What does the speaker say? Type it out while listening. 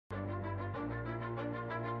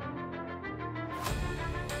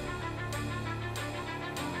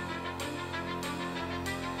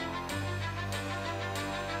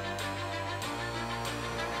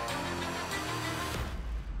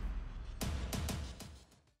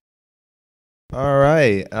All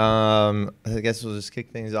right. I guess we'll just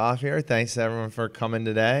kick things off here. Thanks everyone for coming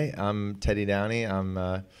today. I'm Teddy Downey.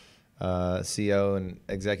 I'm CEO and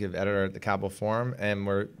executive editor at the Capital Forum, and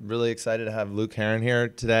we're really excited to have Luke Herrine here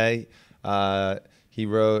today. He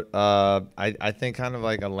wrote, I think, kind of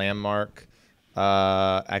like a landmark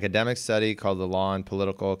academic study called The Law and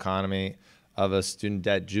Political Economy of a Student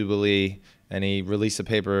Debt Jubilee. And he released a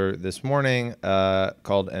paper this morning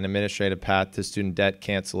called An Administrative Path to Student Debt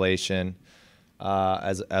Cancellation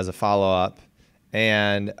as a follow-up.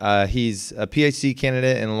 And he's a PhD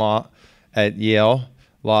candidate in law at Yale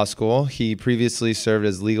Law School. He previously served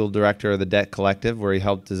as legal director of the Debt Collective, where he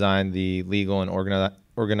helped design the legal and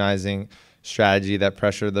organizing strategy that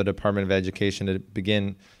pressured the Department of Education to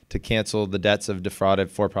begin to cancel the debts of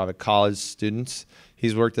defrauded for-profit college students.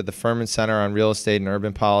 He's worked at the Furman Center on Real Estate and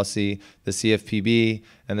Urban Policy, the CFPB,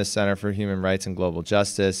 and the Center for Human Rights and Global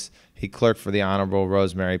Justice. He clerked for the Honorable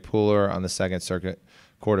Rosemary Pooler on the Second Circuit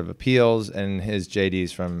Court of Appeals, and his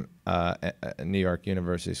JD's from New York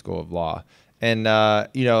University School of Law. And,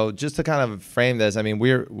 just to kind of frame this, I mean,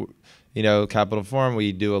 Capital Forum,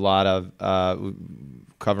 we do a lot of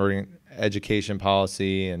covering education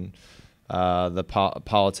policy and the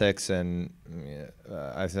politics and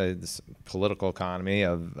I say this political economy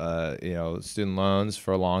of student loans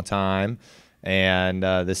for a long time, and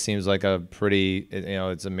this seems like a pretty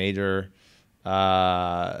it's a major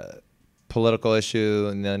political issue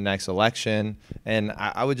in the next election. And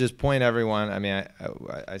I would just point everyone. I mean,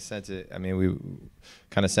 I sent it. I mean, we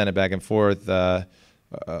kind of sent it back and forth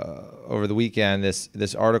over the weekend.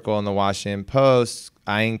 This article in the Washington Post,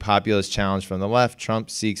 eyeing populist challenge from the left, Trump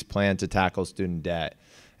seeks plan to tackle student debt.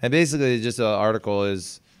 And basically, just an article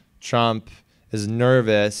is Trump is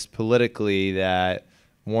nervous politically that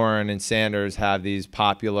Warren and Sanders have these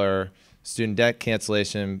popular student debt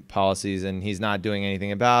cancellation policies, and he's not doing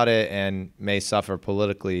anything about it and may suffer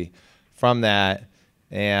politically from that.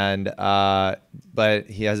 And but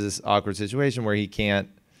he has this awkward situation where he can't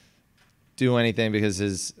do anything because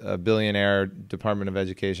his billionaire Department of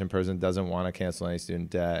Education person doesn't want to cancel any student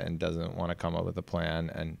debt and doesn't want to come up with a plan,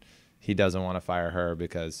 and he doesn't want to fire her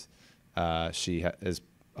because she is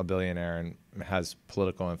a billionaire and has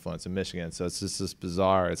political influence in Michigan. So it's just this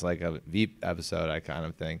bizarre, it's like a Veep episode, I kind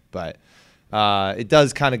of think. But it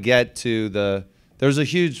does kind of get to there's a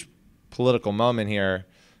huge political moment here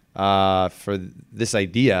for this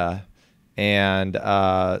idea. And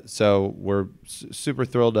so we're super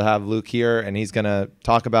thrilled to have Luke here, and he's going to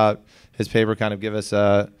talk about his paper, kind of give us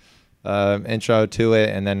a intro to it,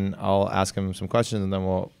 and then I'll ask him some questions, and then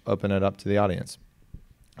we'll open it up to the audience.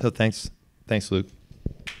 So thanks, Luke.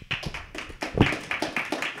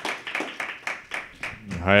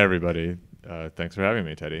 Hi, everybody. Thanks for having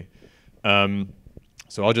me, Teddy.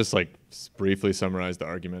 So I'll just briefly summarize the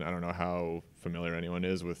argument. I don't know how familiar anyone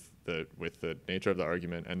is with the nature of the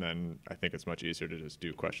argument, and then I think it's much easier to just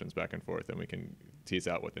do questions back and forth, and we can tease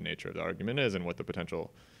out what the nature of the argument is and what the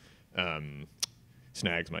potential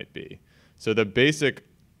snags might be. So the basic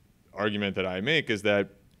argument that I make is that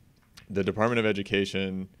the Department of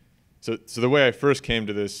Education, so the way I first came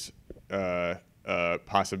to this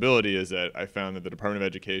possibility is that I found that the Department of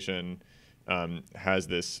Education has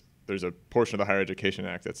there's a portion of the Higher Education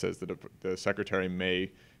Act that says that the secretary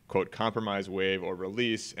may, quote, compromise, waive, or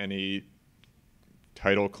release any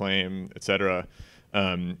title claim, et cetera.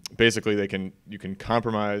 Basically, you can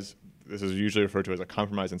compromise. This is usually referred to as a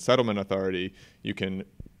compromise and settlement authority. You can,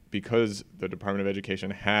 because the Department of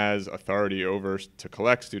Education has authority to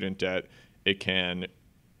collect student debt, it can,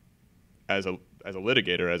 as a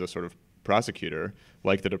litigator, as a sort of prosecutor,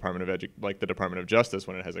 like the Department of Justice,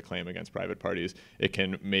 when it has a claim against private parties, it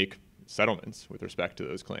can make settlements with respect to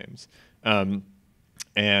those claims. I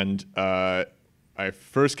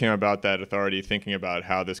first came about that authority thinking about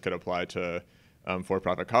how this could apply to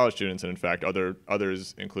for-profit college students, and in fact,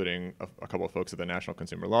 others, including a couple of folks at the National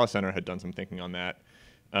Consumer Law Center, had done some thinking on that.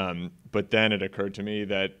 But then it occurred to me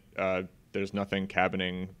that there's nothing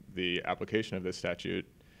cabining the application of this statute,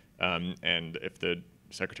 and if the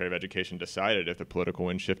Secretary of Education decided, if the political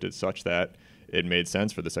wind shifted such that it made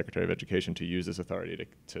sense for the Secretary of Education to use this authority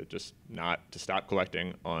to stop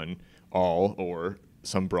collecting on all or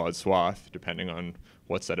some broad swath, depending on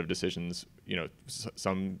what set of decisions,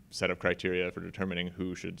 some set of criteria for determining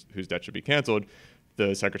whose debt should be canceled,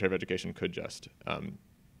 the Secretary of Education could just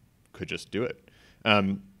do it.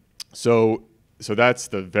 So that's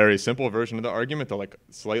the very simple version of the argument. The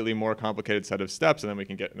slightly more complicated set of steps, and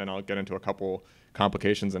then I'll get into a couple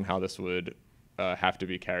complications and how this would have to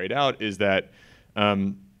be carried out. Is that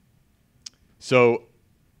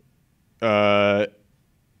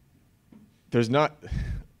there's not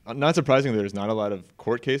not surprisingly, there's not a lot of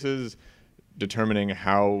court cases determining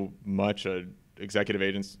how much a executive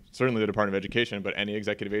agency, certainly the Department of Education, but any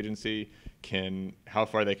executive agency how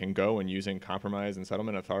far they can go in using compromise and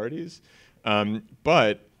settlement authorities.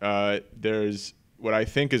 But there's what I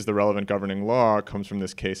think is the relevant governing law comes from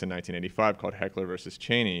this case in 1985 called Heckler versus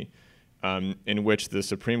Cheney, in which the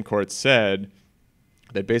Supreme Court said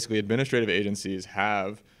that basically administrative agencies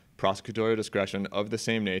have prosecutorial discretion of the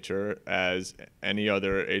same nature as any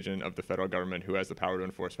other agent of the federal government who has the power to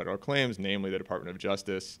enforce federal claims, namely the Department of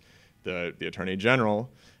Justice, the Attorney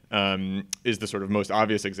General, is the sort of most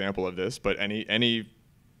obvious example of this. But any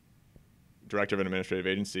director of an administrative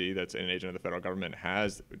agency that's an agent of the federal government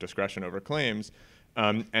has discretion over claims,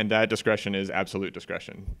 and that discretion is absolute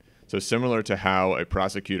discretion. So similar to how a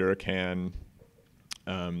prosecutor can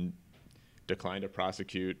decline to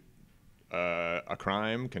prosecute a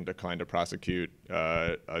crime, can decline to prosecute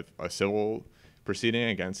a civil proceeding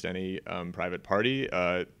against any private party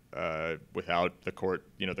without the court.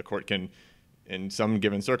 The court can, in some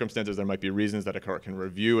given circumstances, there might be reasons that a court can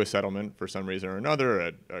review a settlement for some reason or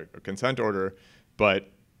another, a consent order, but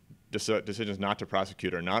decisions not to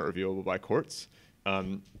prosecute are not reviewable by courts,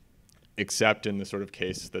 except in the sort of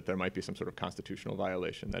case that there might be some sort of constitutional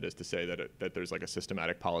violation. That is to say that there's like a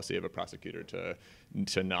systematic policy of a prosecutor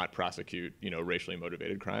to not prosecute, racially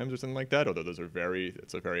motivated crimes or something like that. Although it's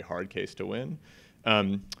a very hard case to win.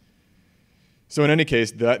 So in any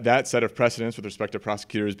case, that set of precedents with respect to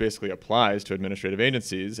prosecutors basically applies to administrative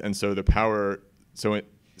agencies, and so the power. So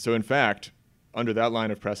in fact, under that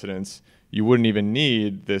line of precedents, you wouldn't even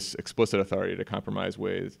need this explicit authority to compromise,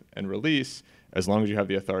 waive, and release. As long as you have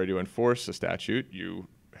the authority to enforce a statute, you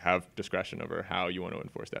have discretion over how you want to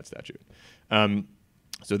enforce that statute.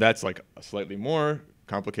 So that's like a slightly more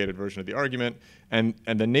complicated version of the argument. And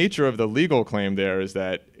the nature of the legal claim there is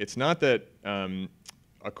that it's not that a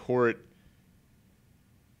court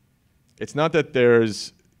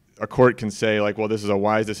can say like, well, this is a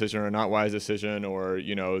wise decision or a not wise decision, or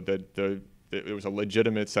that it was a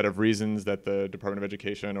legitimate set of reasons that the Department of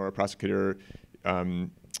Education or a prosecutor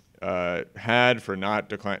had for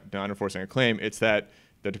not enforcing a claim. It's that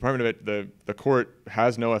the court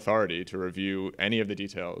has no authority to review any of the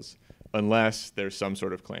details unless there's some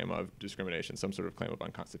sort of claim of discrimination, some sort of claim of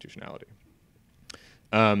unconstitutionality.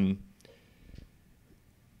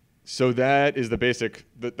 So that's the basic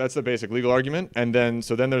legal argument. And then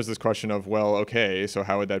there's this question of, well, okay, so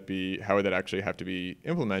how would that actually have to be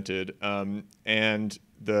implemented?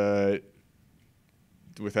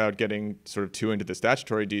 Without getting sort of too into the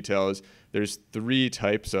statutory details, there's 3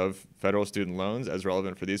 types of federal student loans as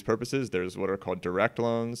relevant for these purposes. There's what are called direct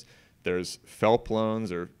loans. There's FELP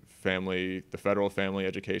loans, or the Federal Family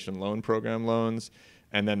Education Loan Program loans.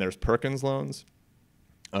 And then there's Perkins loans.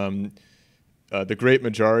 The great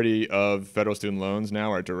majority of federal student loans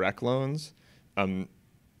now are direct loans.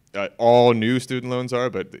 All new student loans are,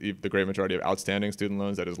 but the great majority of outstanding student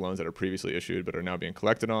loans, that is loans that are previously issued but are now being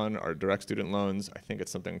collected on, are direct student loans. I think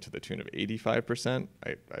it's something to the tune of 85%.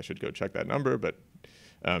 I should go check that number, but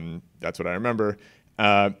that's what I remember.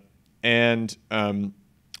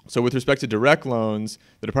 So with respect to direct loans,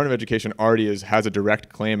 the Department of Education already has a direct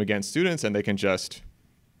claim against students, and they can just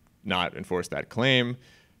not enforce that claim.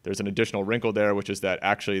 There's an additional wrinkle there, which is that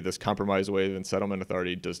actually this compromise, waive, and settlement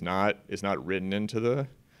authority is not written into the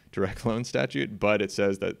direct loan statute, but it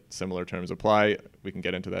says that similar terms apply. We can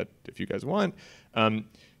get into that if you guys want.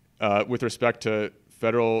 With respect to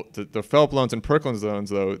the FELP loans and Perkins loans,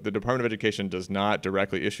 though, the Department of Education does not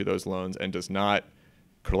directly issue those loans and does not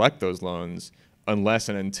collect those loans unless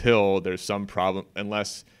and until there's some problem,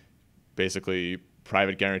 unless basically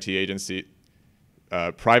private lenders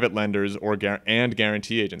and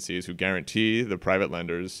guarantee agencies who guarantee the private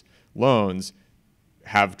lenders loans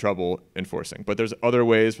have trouble enforcing. But there's other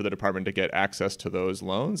ways for the department to get access to those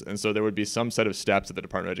loans, and so there would be some set of steps that the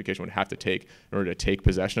Department of Education would have to take in order to take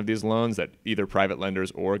possession of these loans that either private lenders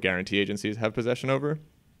or guarantee agencies have possession over.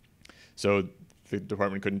 So the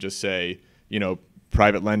department couldn't just say,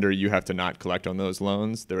 private lender, you have to not collect on those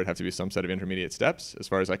loans. There would have to be some set of intermediate steps, as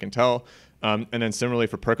far as I can tell. And then similarly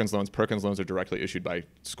for Perkins loans are directly issued by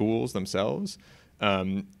schools themselves.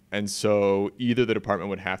 And so either the department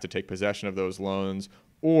would have to take possession of those loans,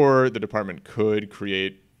 or the department could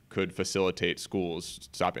facilitate schools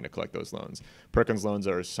stopping to collect those loans. Perkins loans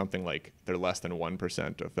are something like, they're less than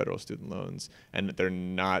 1% of federal student loans, and they're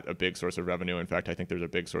not a big source of revenue. In fact, I think there's a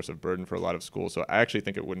big source of burden for a lot of schools. So I actually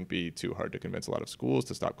think it wouldn't be too hard to convince a lot of schools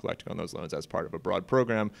to stop collecting on those loans as part of a broad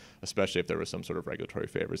program, especially if there was some sort of regulatory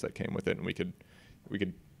favors that came with it, and we could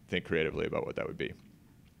think creatively about what that would be.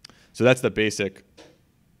 So that's the basic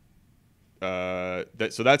so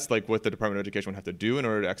that's like what the Department of Education would have to do in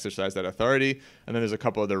order to exercise that authority. And then there's a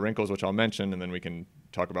couple other wrinkles which I'll mention, and then we can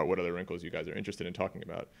talk about what other wrinkles you guys are interested in talking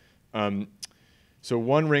about. So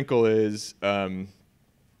one wrinkle is canceling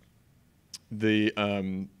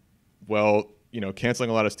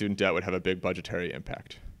a lot of student debt would have a big budgetary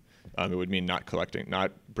impact. It would mean not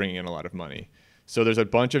bringing in a lot of money. So there's a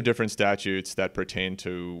bunch of different statutes that pertain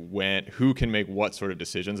to who can make what sort of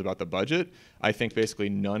decisions about the budget. I think basically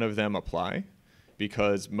none of them apply,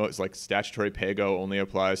 because most, like, statutory pay-go only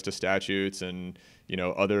applies to statutes, and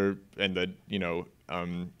I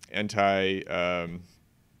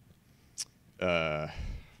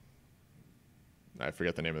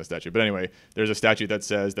forget the name of the statute, but anyway, there's a statute that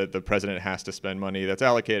says that the president has to spend money that's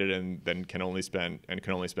allocated, and then can only spend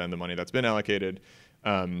the money that's been allocated.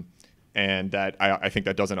 And that I think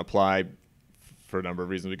that doesn't apply for a number of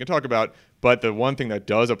reasons we can talk about. But the one thing that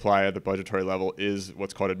does apply at the budgetary level is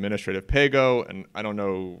what's called administrative pay-go. And I don't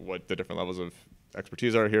know what the different levels of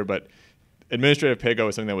expertise are here, but administrative pay-go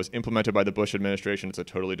is something that was implemented by the Bush administration. It's a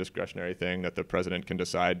totally discretionary thing that the president can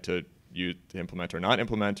decide to implement or not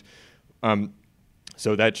implement.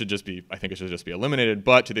 So that should just be, I think it should just be eliminated.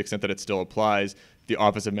 But to the extent that it still applies, the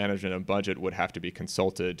Office of Management and Budget would have to be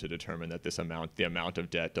consulted to determine that the amount of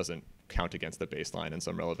debt doesn't count against the baseline in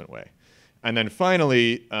some relevant way. And then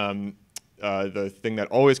finally, the thing that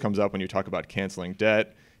always comes up when you talk about canceling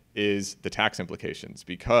debt is the tax implications,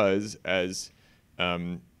 because as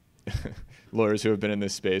lawyers who have been in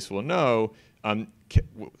this space will know,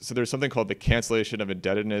 so there's something called the cancellation of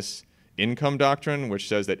indebtedness income doctrine, which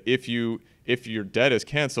says that if your debt is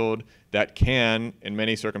canceled, that can, in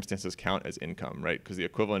many circumstances, count as income, right? Because the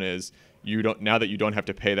equivalent is now that you don't have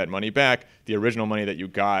to pay that money back, the original money that you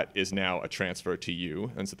got is now a transfer to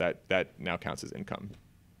you, and so that now counts as income.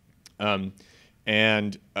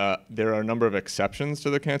 And there are a number of exceptions to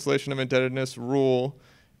the cancellation of indebtedness rule,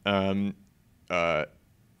 some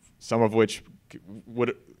of which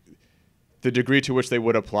the degree to which they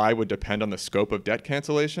would apply would depend on the scope of debt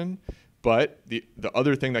cancellation. But the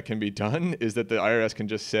other thing that can be done is that the IRS can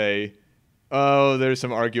just say, oh, there's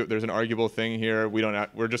an arguable thing here.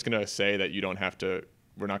 We're just going to say that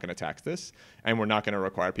we're not going to tax this, and we're not going to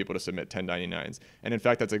require people to submit 1099s. And in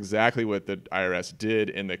fact, that's exactly what the IRS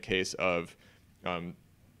did in the case of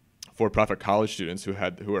for-profit college students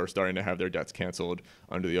who are starting to have their debts canceled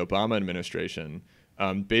under the Obama administration.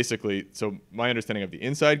 Basically, so my understanding of the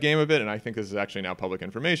inside game of it, and I think this is actually now public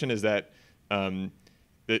information, is that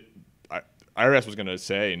IRS was going to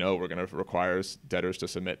say, no, we're going to require debtors to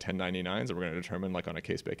submit 1099s, and we're going to determine, like, on a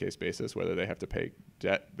case-by-case basis whether they have to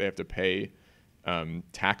pay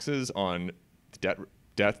taxes on debt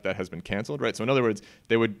that has been canceled, right? So in other words,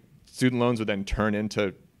 student loans would then turn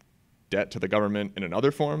into debt to the government in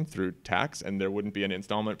another form through tax, and there wouldn't be an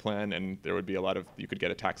installment plan, and there would be you could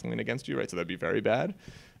get a tax lien against you, right? So that'd be very bad.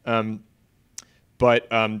 But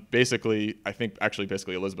basically, I think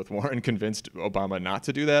basically Elizabeth Warren convinced Obama not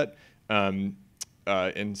to do that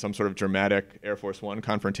in some sort of dramatic Air Force One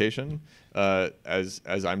confrontation, as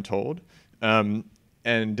I'm told. And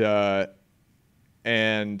the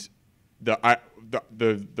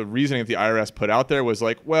reasoning that the IRS put out there was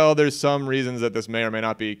like, well, there's some reasons that this may or may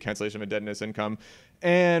not be cancellation of indebtedness income,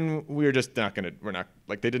 and they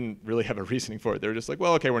didn't really have a reasoning for it. They were just like,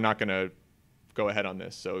 well, okay, we're not going to go ahead on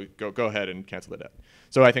this, so go ahead and cancel the debt.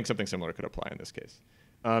 So I think something similar could apply in this case.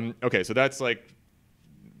 Okay, so that's like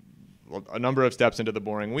a number of steps into the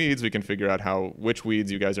boring weeds. We can figure out which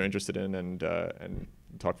weeds you guys are interested in and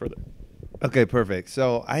talk further. Okay, perfect.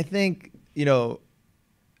 So I think,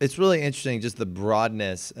 it's really interesting, just the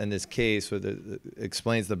broadness in this case,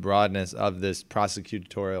 explains the broadness of this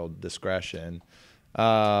prosecutorial discretion.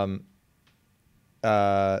 That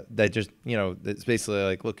just, it's basically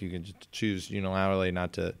like, look, you can just choose unilaterally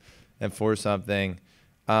not to enforce something.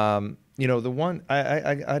 The one,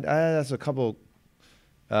 I'd ask a couple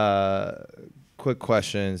quick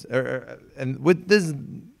questions, and with this,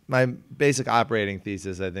 my basic operating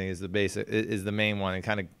thesis, I think, is the main one, and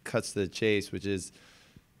kind of cuts to the chase, which is,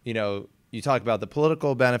 you talk about the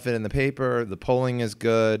political benefit in the paper, the polling is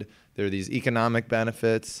good, there are these economic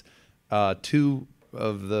benefits. Two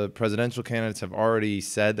of the presidential candidates have already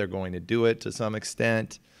said they're going to do it to some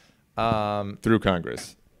extent. Through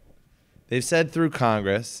Congress. They've said through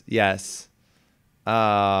Congress, yes.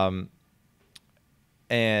 And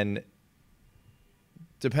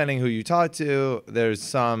depending who you talk to, there's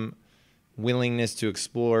some willingness to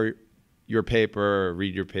explore your paper, or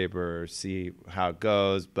read your paper, or see how it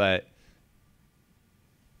goes. But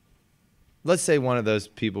let's say one of those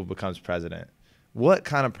people becomes president. What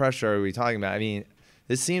kind of pressure are we talking about? I mean,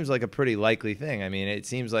 this seems like a pretty likely thing. I mean, it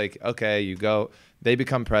seems like, okay, they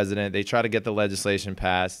become president, they try to get the legislation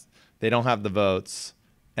passed, they don't have the votes,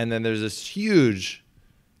 and then there's this huge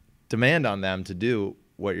demand on them to do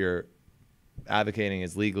what you're advocating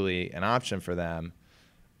is legally an option for them.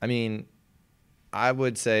 I mean, I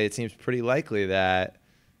would say it seems pretty likely that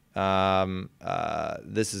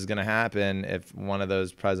this is going to happen if one of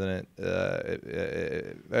those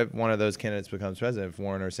if one of those candidates becomes president, if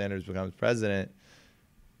Warren or Sanders becomes president.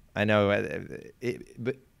 I know,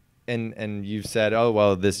 but you've said, oh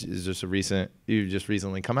well, this is just you've just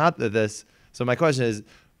recently come out of this. So my question is,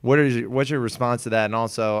 what's your response to that? And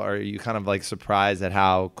also, are you kind of like surprised at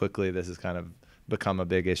how quickly this has kind of become a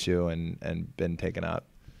big issue and been taken up?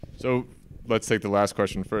 So let's take the last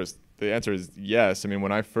question first. The answer is yes. I mean,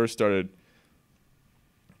 when I sat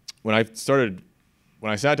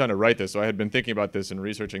down to write this, so I had been thinking about this and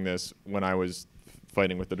researching this when I was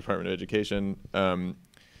fighting with the Department of Education. But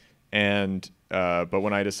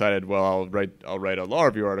when I decided, well, I'll write a law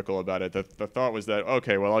review article about it, the thought was that,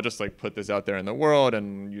 okay, well, I'll just like put this out there in the world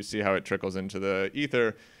and you see how it trickles into the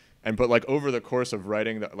ether. But like over the course of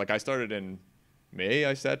writing, like I started in May,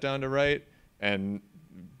 I sat down to write, and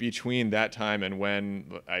between that time and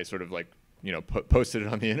when I sort of like, posted it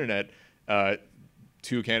on the internet,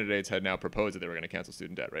 two candidates had now proposed that they were going to cancel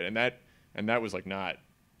student debt, right? And that was like not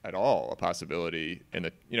at all a possibility in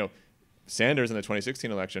the, Sanders in the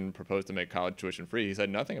 2016 election proposed to make college tuition free. He said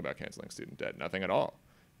nothing about canceling student debt, nothing at all,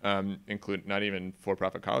 not even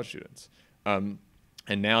for-profit college students. And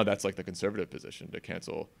now that's like the conservative position, to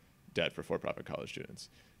cancel debt for for-profit college students.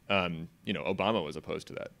 Obama was opposed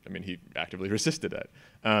to that. I mean, he actively resisted that.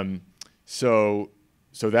 So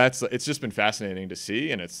it's just been fascinating to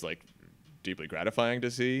see, and it's like deeply gratifying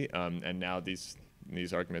to see. And now these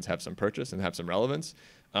arguments have some purchase and have some relevance.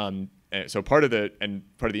 And so part of the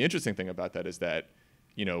interesting thing about that is that,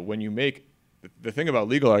 when you make the thing about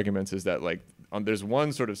legal arguments is that like there's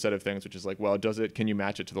one sort of set of things which is like, well, can you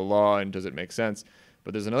match it to the law and does it make sense?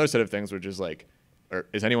 But there's another set of things which is like,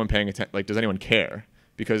 is anyone paying attention? Like, does anyone care?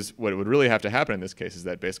 Because what would really have to happen in this case is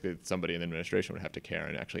that basically somebody in the administration would have to care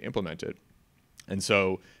and actually implement it. And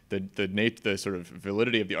so the sort of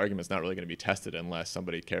validity of the argument is not really going to be tested unless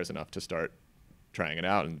somebody cares enough to start trying it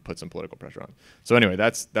out and put some political pressure on. So anyway,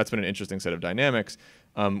 that's been an interesting set of dynamics.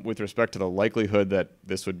 With respect to the likelihood that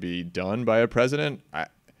this would be done by a president, I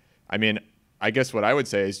mean, I guess what I would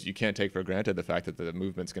say is you can't take for granted the fact that the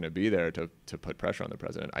movement's going to be there to put pressure on the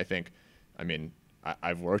president.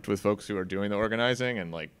 I've worked with folks who are doing the organizing,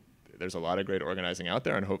 and like there's a lot of great organizing out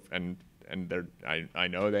there, and I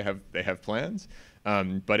know they have plans,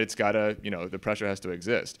 but it's gotta, the pressure has to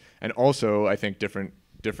exist. And also I think different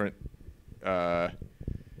let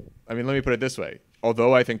me put it this way.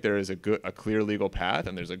 Although I think there is a clear legal path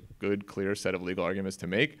and there's a good, clear set of legal arguments to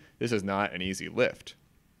make, this is not an easy lift.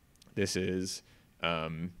 This is,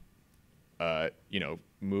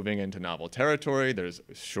 moving into novel territory. There's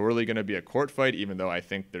surely going to be a court fight, even though I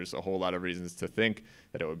think there's a whole lot of reasons to think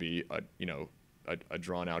that it would be a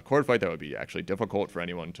drawn-out court fight that would be actually difficult for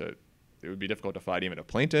anyone to. It would be difficult to fight even a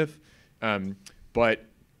plaintiff. But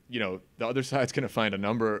the other side's going to find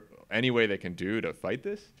any way they can do to fight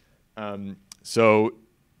this. So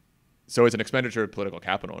it's an expenditure of political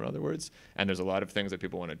capital, in other words, and there's a lot of things that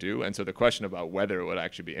people want to do. And so the question about whether it would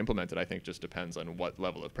actually be implemented, I think, just depends on what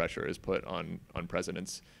level of pressure is put on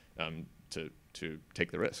presidents to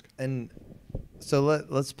take the risk. And so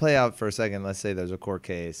let's play out for a second. Let's say there's a court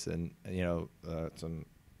case, and some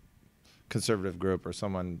conservative group or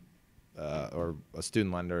someone or a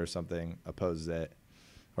student lender or something opposes it,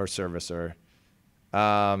 or servicer.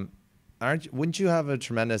 Wouldn't you have a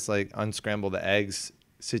tremendous like unscramble the eggs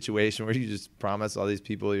situation where you just promise all these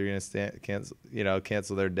people you're going to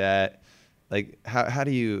cancel their debt? Like how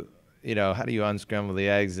do you unscramble the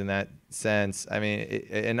eggs in that sense? I mean,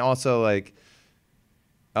 and also like,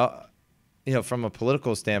 from a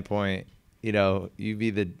political standpoint, you'd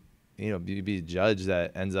be the judge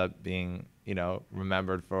that ends up being,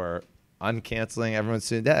 remembered for uncanceling everyone's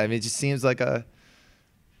student debt. I mean, it just seems like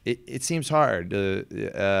it seems hard to,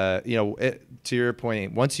 to your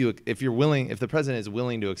point, if the president is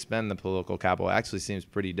willing to expend the political capital, it actually seems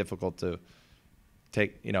pretty difficult to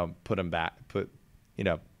put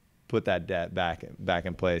that debt back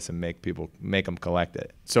in place and make them collect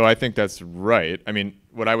it. So I think that's right. I mean,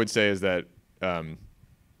 what I would say is that the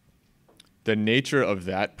nature of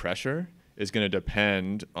that pressure is going to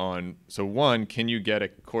depend on, so one, can you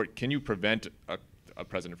prevent a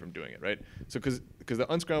president from doing it, right? So because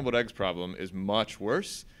the unscrambled eggs problem is much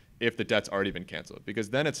worse if the debt's already been canceled, because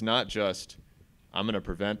then it's not just I'm going to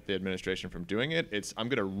prevent the administration from doing it. I'm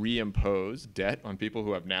going to reimpose debt on people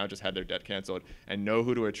who have now just had their debt canceled and know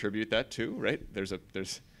who to attribute that to, right? This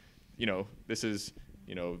is,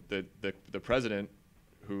 the president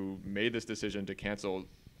who made this decision to cancel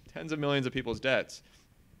tens of millions of people's debts,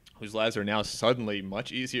 whose lives are now suddenly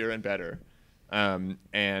much easier and better, and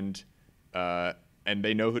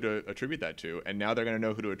they know who to attribute that to, and now they're going to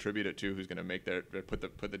know who to attribute it to, who's going to make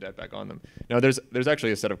put the debt back on them. Now, there's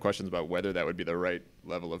actually a set of questions about whether that would be the right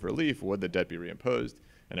level of relief. Would the debt be reimposed?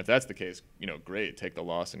 And if that's the case, great, take the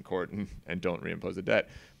loss in court and don't reimpose the debt.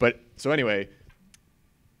 But so anyway,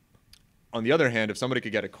 on the other hand, if somebody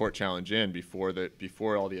could get a court challenge in before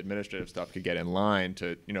all the administrative stuff could get in line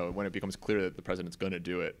to, when it becomes clear that the president's going to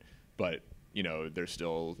do it, but they're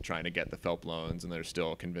still trying to get the FELP loans, and they're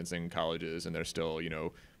still convincing colleges, and they're still,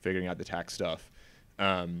 figuring out the tax stuff.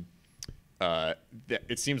 It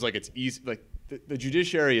seems like it's easy. Like the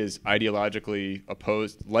judiciary is ideologically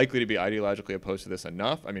opposed, likely to be ideologically opposed to this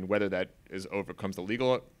enough. I mean, whether that overcomes the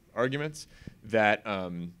legal arguments, that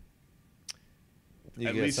at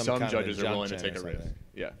least some judges are willing to take a risk.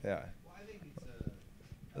 Yeah. Yeah.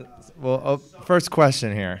 Well, first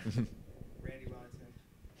question here.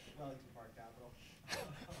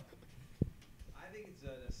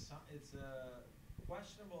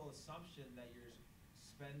 Assumption that you're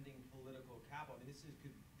spending political capital. I mean, this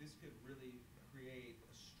could really create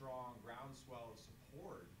a strong groundswell of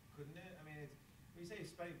support, couldn't it? I mean, when you say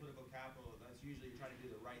spending political capital, that's usually you're trying to do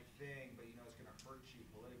the right thing, but it's going to hurt you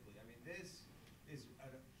politically. I mean, this is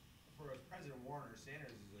for President Warren or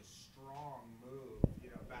Sanders is a strong move,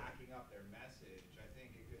 backing up their message. I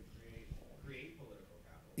think it could create political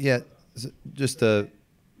capital. Yeah, just to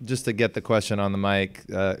get the question on the mic,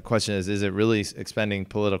 question is it really expending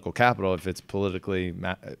political capital if it's politically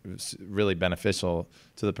really beneficial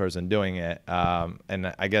to the person doing it?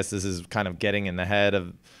 And I guess this is kind of getting in the head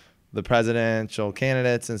of the presidential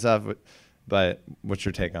candidates and stuff, but what's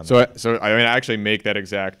your take on that? So I actually make that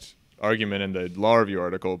exact argument in the law review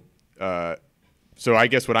article. So I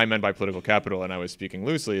guess what I meant by political capital, and I was speaking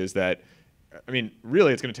loosely, is that, I mean,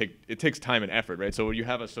 really it takes time and effort, right? So when you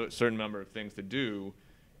have a certain number of things to do,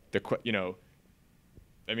 I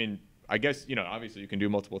mean, I guess, obviously you can do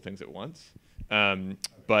multiple things at once,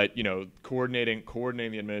 but, coordinating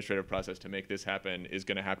the administrative process to make this happen is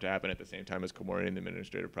going to happen at the same time as coordinating the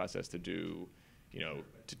administrative process to do,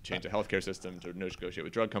 to change the healthcare system, to negotiate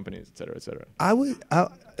with drug companies, et cetera, et cetera.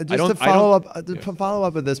 To follow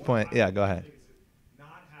up at this point. Yeah, go ahead.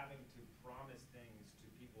 Not having to promise things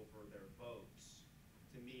to people for their votes,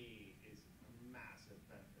 to me, is a massive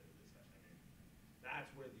benefit of this. I mean,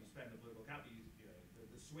 that's where you spend the political capital.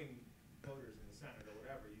 The swing voters in the Senate or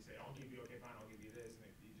whatever, you say, I'll give you, okay, fine, I'll give you this,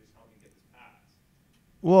 and you just help me get this passed.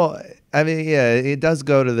 Well, I mean, yeah, it does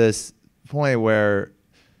go to this point where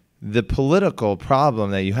the political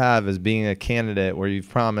problem that you have is being a candidate where you've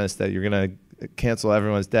promised that you're going to cancel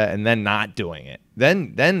everyone's debt and then not doing it.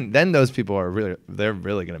 Then those people they're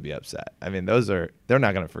really going to be upset. I mean, they're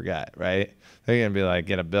not going to forget, right? They're going to be like,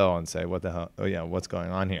 get a bill and say, what the hell? Oh yeah, what's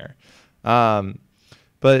going on here?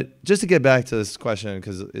 But just to get back to this question,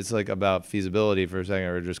 because it's like about feasibility for a second,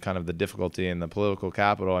 or just kind of the difficulty in the political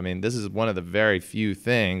capital. I mean, this is one of the very few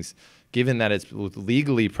things, given that it's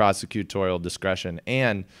legally prosecutorial discretion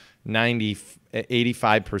and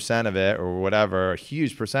 85% of it or whatever, a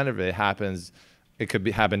huge percent of it happens. It could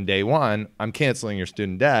happen day one. I'm canceling your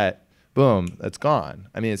student debt. Boom, that's gone.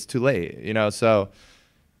 I mean, it's too late, So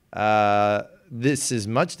this is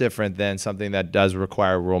much different than something that does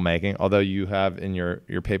require rulemaking. Although you have in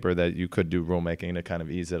your paper that you could do rulemaking to kind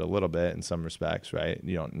of ease it a little bit in some respects, right?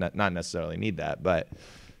 You don't not necessarily need that, but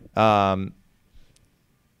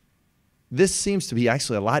this seems to be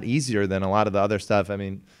actually a lot easier than a lot of the other stuff. I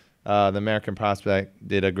mean. The American Prospect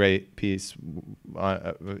did a great piece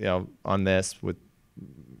on this with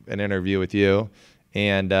an interview with you,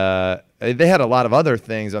 and they had a lot of other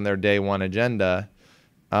things on their day one agenda.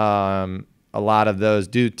 A lot of those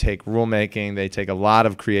do take rulemaking. They take a lot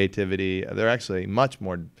of creativity. They're actually much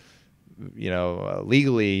more,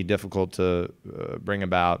 legally difficult to bring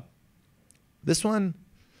about. This one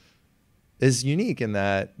is unique in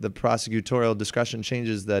that the prosecutorial discretion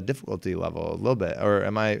changes the difficulty level a little bit, or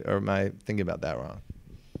am I thinking about that wrong?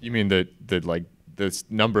 You mean the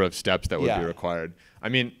number of steps that would be required? I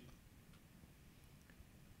mean,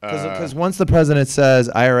 because once the president says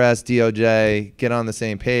IRS, DOJ, get on the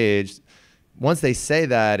same page, once they say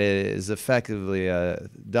that, it is effectively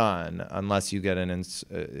done, unless you get a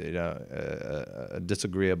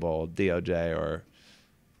disagreeable DOJ or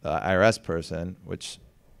IRS person, which.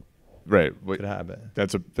 Right. Could happen.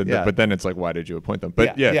 But then it's like, why did you appoint them?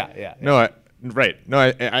 But yeah. No, Right. No,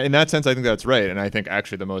 in that sense, I think that's right. And I think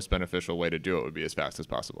actually the most beneficial way to do it would be as fast as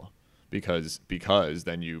possible, because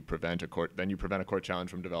then you prevent a court challenge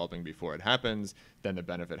from developing before it happens. Then the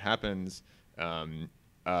benefit happens.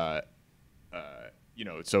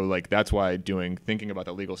 So like that's why thinking about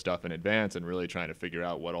the legal stuff in advance and really trying to figure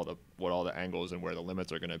out what all the angles and where the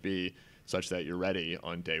limits are going to be, such that you're ready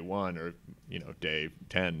on day 1 or day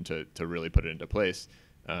 10 to really put it into place,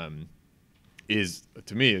 is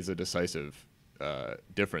to me is a decisive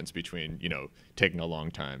difference between taking a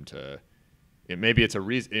long time to. Maybe it's a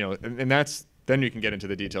reason, and that's then you can get into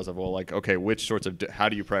the details of okay, which sorts of how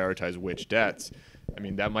do you prioritize which debts? I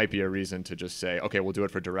mean, that might be a reason to just say, okay, we'll do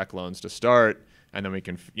it for direct loans to start, and then we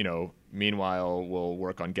can, meanwhile, we'll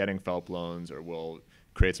work on getting FFELP loans, or we'll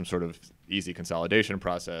create some sort of easy consolidation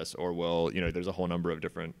process, or there's a whole number of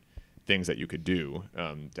different things that you could do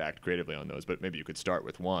to act creatively on those. But maybe you could start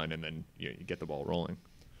with one, and then you get the ball rolling.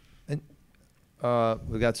 And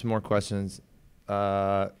we got some more questions.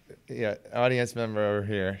 Yeah, audience member over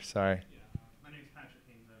here. Sorry.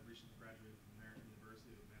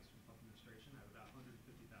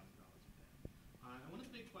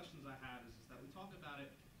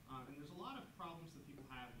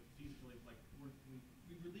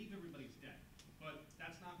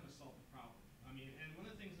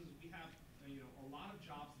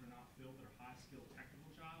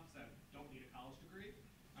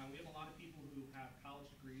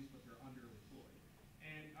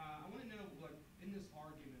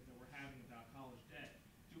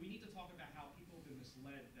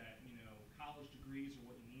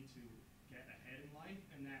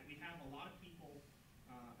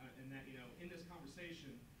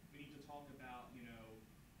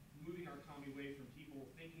 moving our economy away from people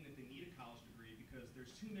thinking that they need a college degree, because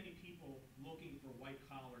there's too many people looking for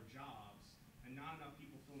white-collar jobs and not enough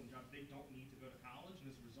people filling jobs they don't need to go to college, and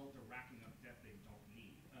as a result, they're racking up debt they don't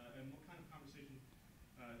need. And what kind of conversation,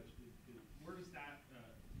 where does that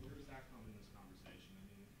come in this conversation? I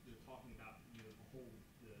mean, they're talking about the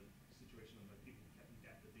situation of people getting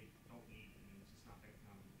debt that they don't need, and it's just not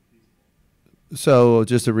economically feasible. So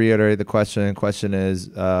just to reiterate the question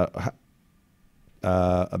is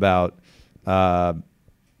about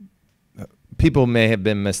people may have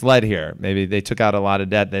been misled here. Maybe they took out a lot of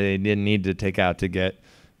debt that they didn't need to take out to get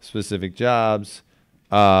specific jobs.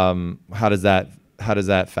 How does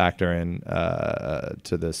that factor in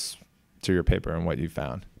to your paper and what you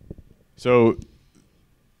found? So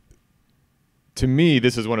to me,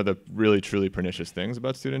 this is one of the really truly pernicious things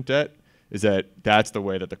about student debt, is that that's the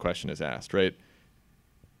way that the question is asked, right?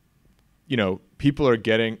 People are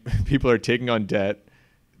taking on debt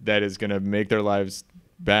that is going to make their lives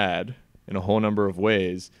bad in a whole number of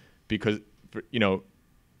ways because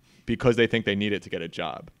they think they need it to get a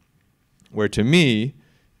job. Where to me,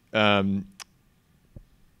 and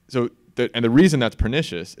the reason that's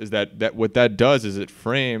pernicious is that what that does is it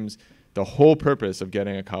frames the whole purpose of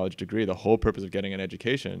getting a college degree, the whole purpose of getting an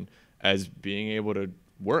education, as being able to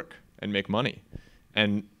work and make money,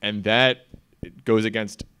 and that it goes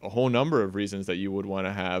against a whole number of reasons that you would want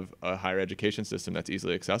to have a higher education system that's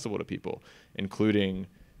easily accessible to people, including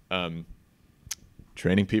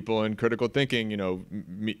training people in critical thinking,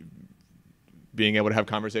 being able to have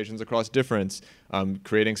conversations across difference,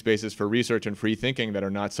 creating spaces for research and free thinking that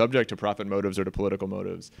are not subject to profit motives or to political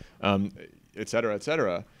motives, et cetera, et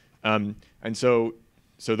cetera. And so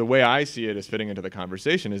the way I see it as fitting into the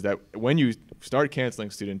conversation is that when you start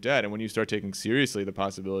canceling student debt and when you start taking seriously the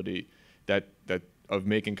possibility that of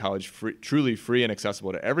making college truly free and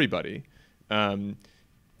accessible to everybody,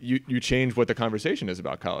 you change what the conversation is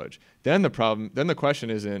about college. Then the question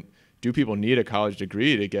isn't, do people need a college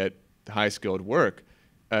degree to get high skilled work?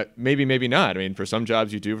 Maybe not. I mean, for some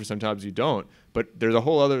jobs you do, for some jobs you don't. But there's a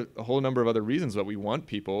whole number of other reasons that we want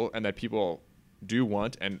people, and that people do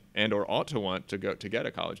want and or ought to want to get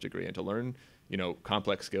a college degree and to learn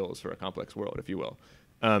complex skills for a complex world, if you will.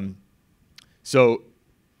 So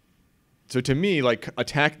to me,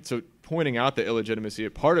 pointing out the illegitimacy,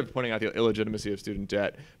 part of pointing out the illegitimacy of student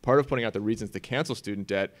debt, part of pointing out the reasons to cancel student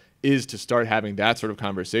debt is to start having that sort of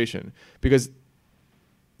conversation. Because,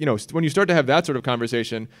 when you start to have that sort of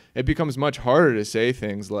conversation, it becomes much harder to say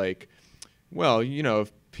things like, well,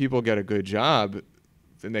 if people get a good job,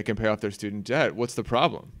 then they can pay off their student debt. What's the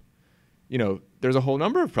problem? There's a whole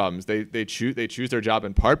number of problems. They choose their job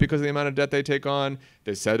in part because of the amount of debt they take on,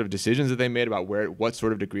 the set of decisions that they made about what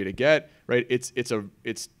sort of degree to get. Right? It's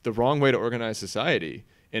the wrong way to organize society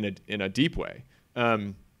in a deep way.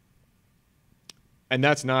 And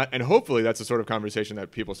hopefully that's the sort of conversation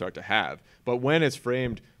that people start to have. But when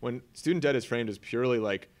student debt is framed as purely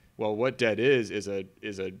like, well, what debt is a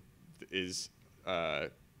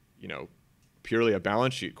you know, purely a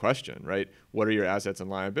balance sheet question, right? What are your assets and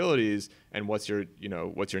liabilities, and what's your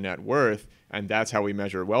net worth, and that's how we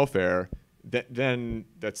measure welfare. Then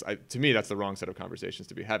to me, that's the wrong set of conversations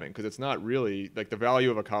to be having, because it's not really like the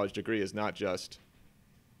value of a college degree is not just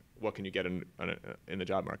what can you get in the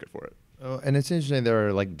job market for it. Oh, and it's interesting, there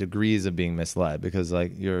are like degrees of being misled, because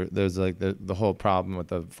like there's like the whole problem with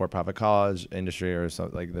the for-profit college industry, or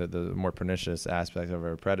something like the more pernicious aspect of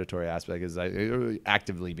a predatory aspect is like you're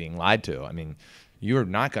actively being lied to. I mean, you're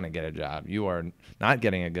not going to get a job. You are not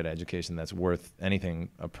getting a good education that's worth anything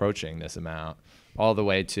approaching this amount, all the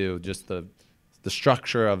way to just the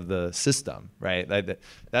structure of the system, right?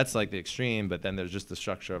 That's like the extreme, but then there's just the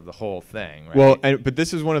structure of the whole thing, right? Well, but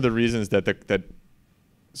this is one of the reasons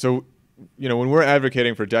so, you know, when we're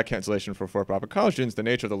advocating for debt cancellation for for-profit college students, the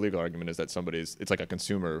nature of the legal argument is that it's like a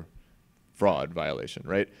consumer fraud violation,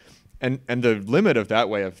 right? And the limit of that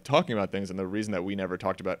way of talking about things, and the reason that we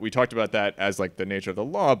talked about that as like the nature of the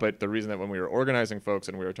law, but the reason that when we were organizing folks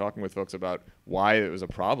and we were talking with folks about why it was a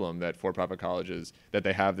problem that for-profit colleges, that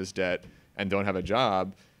they have this debt and don't have a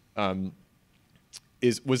job,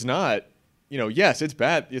 was not, you know, yes, it's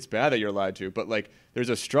bad that you're lied to, but like there's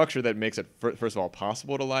a structure that makes it first of all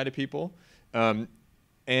possible to lie to people, and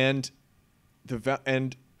there's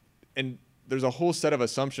a whole set of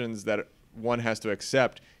assumptions that one has to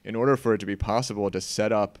accept in order for it to be possible to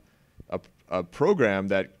set up a program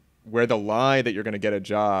where the lie that you're going to get a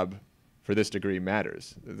job for this degree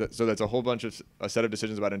matters. So that's a set of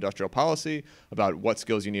decisions about industrial policy, about what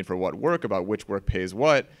skills you need for what work, about which work pays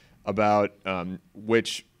what, about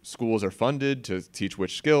which schools are funded to teach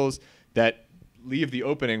which skills, that leave the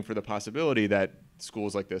opening for the possibility that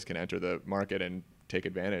schools like this can enter the market and take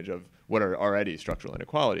advantage of what are already structural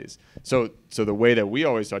inequalities. So the way that we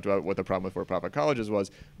always talked about what the problem with for-profit colleges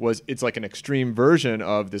was it's like an extreme version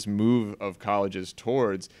of this move of colleges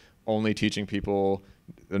towards only teaching people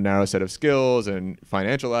a narrow set of skills and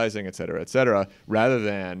financializing, et cetera, rather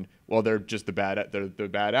than, well, they're just the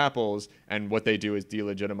bad apples, and what they do is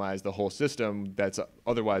delegitimize the whole system that's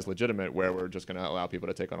otherwise legitimate, where we're just going to allow people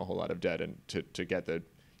to take on a whole lot of debt and to get the,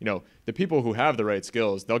 you know, the people who have the right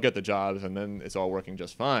skills, they'll get the jobs, and then it's all working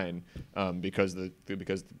just fine, because the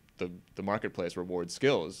marketplace rewards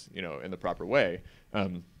skills, you know, in the proper way.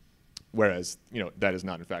 Whereas, you know, that is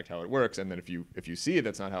not in fact how it works. And then if you see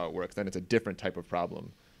that's not how it works, then it's a different type of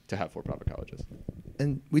problem to have for-profit colleges.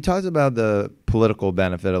 And we talked about the political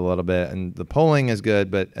benefit a little bit, and the polling is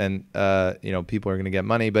good, but you know, people are going to get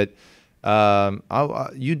money. But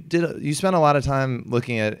you spent a lot of time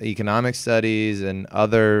looking at economic studies and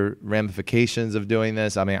other ramifications of doing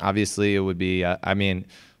this. I mean, obviously, it would be. I mean,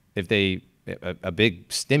 if a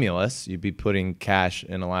big stimulus, you'd be putting cash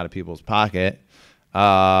in a lot of people's pocket.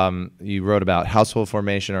 You wrote about household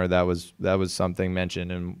formation, or that was something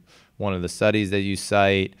mentioned in one of the studies that you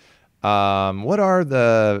cite. What are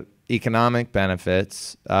the economic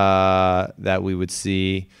benefits that we would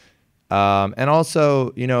see? And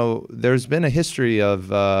also, you know, there's been a history of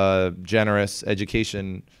generous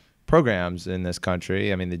education programs in this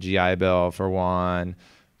country. I mean, the GI Bill, for one.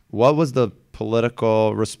 What was the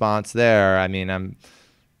political response there? I mean,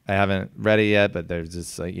 I haven't read it yet, but there's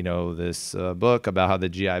this, you know, this book about how the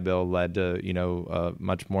GI Bill led to, you know,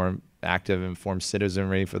 much more active, informed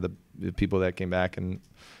citizenry for the people that came back and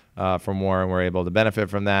from war and were able to benefit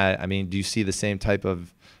from that. I mean, do you see the same type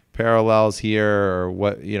of parallels here, or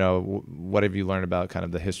what, you know, what have you learned about kind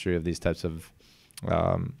of the history of these types of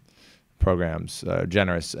programs,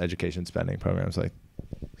 generous education spending programs like?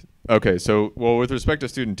 Okay, so, well, with respect to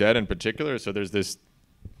student debt in particular, so there's this,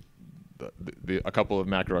 a couple of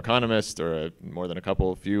macroeconomists, or more than a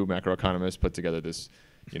few macroeconomists put together this,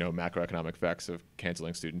 you know, macroeconomic effects of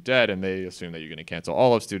canceling student debt, and they assume that you're going to cancel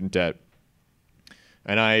all of student debt.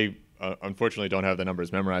 And I unfortunately don't have the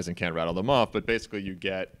numbers memorized and can't rattle them off, but basically you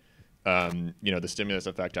get, you know, the stimulus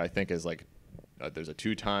effect, I think, is like, there's a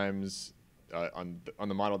 2 times on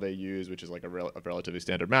the model they use, which is like a relatively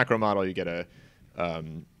standard macro model. You get a,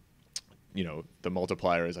 you know, the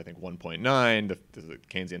multiplier is, I think, 1.9, the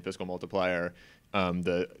Keynesian fiscal multiplier,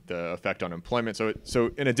 the effect on employment.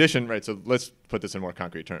 So in addition, right, so let's put this in more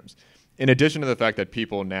concrete terms. In addition to the fact that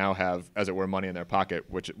people now have, as it were, money in their pocket,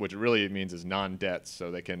 which really means is non-debts,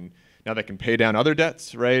 so they can pay down other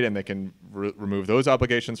debts, right, and they can remove those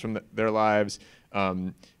obligations from their lives.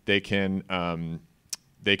 They can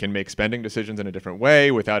make spending decisions in a different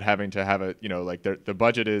way without having to have a, you know, like the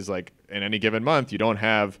budget is like, in any given month, you don't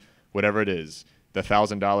have whatever it is, the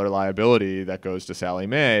 $1,000 liability that goes to Sally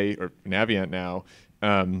Mae or Navient now.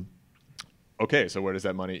 Okay, so where does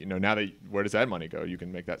that money, you know, where does that money go? You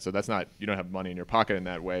can make that, so that's not, you don't have money in your pocket in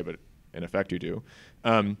that way, but in effect you do.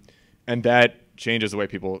 And that changes the way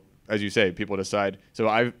people, as you say, people decide. So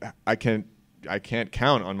I can't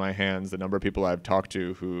count on my hands the number of people I've talked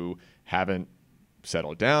to who haven't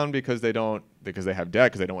settled down because they have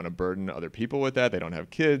debt, because they don't want to burden other people with that. They don't have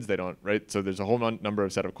kids. They don't, right? So there's a whole number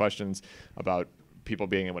of set of questions about people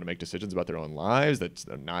being able to make decisions about their own lives that's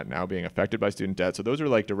not now being affected by student debt. So those are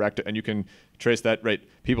like direct, and you can trace that, right?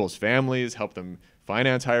 People's families help them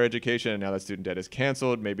finance higher education, and now that student debt is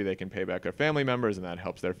canceled, maybe they can pay back their family members, and that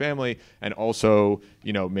helps their family. And also,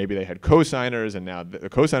 maybe they had co-signers, and now the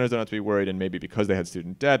co-signers don't have to be worried, and maybe because they had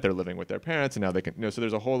student debt, they're living with their parents, and now they can, so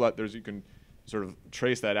there's a whole lot, you can sort of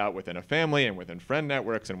trace that out within a family and within friend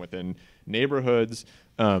networks and within neighborhoods.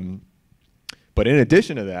 But in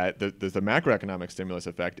addition to that, the macroeconomic stimulus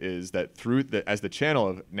effect is that as the channel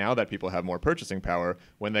of now that people have more purchasing power,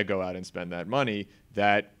 when they go out and spend that money,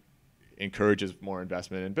 that encourages more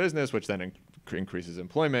investment in business, which then increases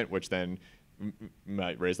employment, which then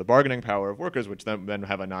might raise the bargaining power of workers, which then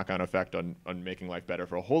have a knock-on effect on making life better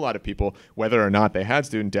for a whole lot of people, whether or not they had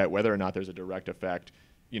student debt, whether or not there's a direct effect,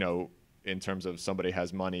 in terms of somebody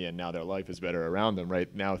has money and now their life is better around them,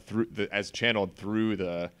 right? Now as channeled through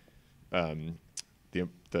the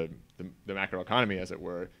macroeconomy, as it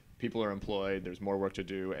were, people are employed, there's more work to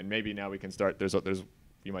do, and maybe now we can start,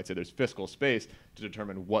 you might say there's fiscal space to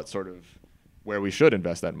determine where we should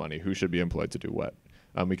invest that money, who should be employed to do what.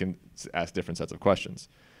 We can ask different sets of questions.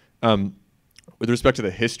 With respect to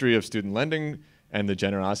the history of student lending and the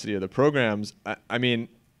generosity of the programs,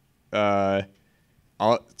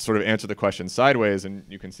 I'll sort of answer the question sideways, and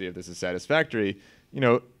you can see if this is satisfactory.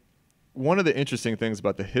 One of the interesting things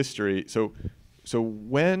about the history, so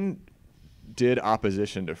when did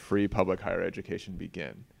opposition to free public higher education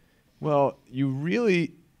begin? Well,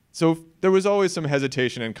 so there was always some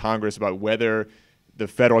hesitation in Congress about whether the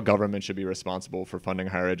federal government should be responsible for funding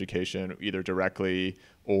higher education, either directly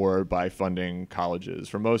or by funding colleges.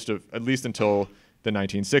 For at least until the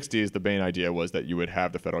 1960s, the main idea was that you would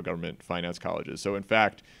have the federal government finance colleges. So in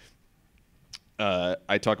fact,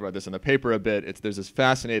 I talk about this in the paper a bit. There's this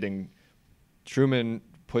fascinating, Truman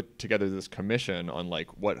put together this commission on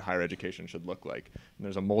what higher education should look like. And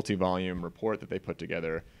there's a multi-volume report that they put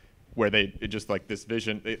together where this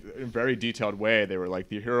vision, in a very detailed way, they were like,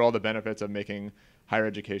 here are all the benefits of making higher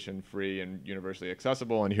education free and universally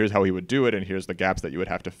accessible, and here's how he would do it, and here's the gaps that you would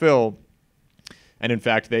have to fill. And in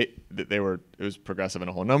fact, it was progressive in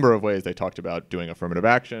a whole number of ways. They talked about doing affirmative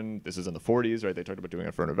action. This is in the 40s, right? They talked about doing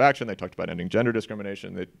affirmative action. They talked about ending gender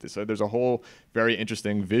discrimination. They said there's a whole very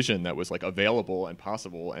interesting vision that was available and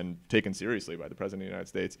possible and taken seriously by the President of the United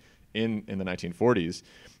States in the 1940s.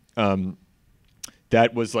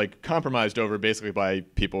 That was compromised over basically by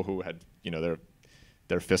people who had,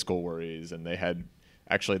 their fiscal worries, and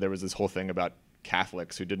there was this whole thing about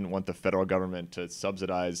Catholics who didn't want the federal government to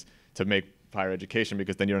subsidize to make higher education,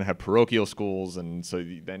 because then you don't have parochial schools, and so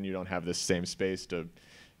then you don't have this same space to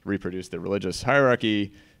reproduce the religious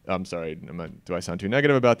hierarchy. I'm sorry, do I sound too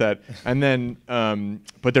negative about that? And then,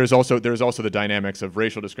 but there's also the dynamics of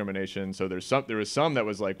racial discrimination. So there was some that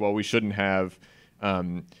was well, we shouldn't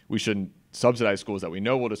subsidize schools that we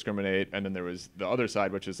know will discriminate. And then there was the other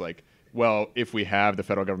side, which is well, if we have the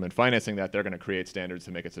federal government financing that, they're going to create standards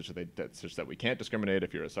to make it such that we can't discriminate.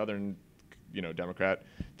 If you're a Southern Democrat,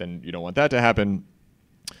 then you don't want that to happen.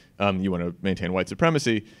 You want to maintain white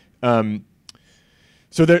supremacy.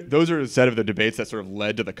 So those are a set of the debates that sort of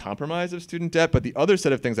led to the compromise of student debt. But the other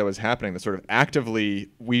set of things that was happening that sort of actively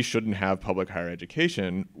we shouldn't have public higher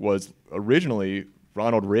education was originally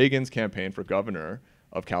Ronald Reagan's campaign for governor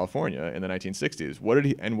of California in the 1960s. What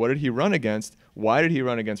did he run against? Why did he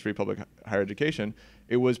run against free public higher education?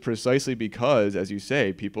 It was precisely because, as you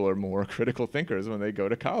say, people are more critical thinkers when they go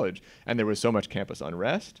to college. And there was so much campus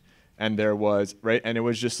unrest. And there was, right? And it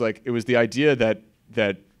was just it was the idea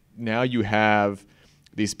that now you have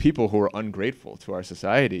these people who are ungrateful to our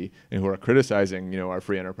society and who are criticizing, our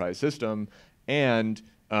free enterprise system, and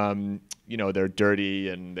they're dirty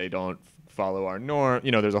and they don't follow our norm.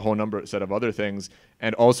 There's a whole set of other things,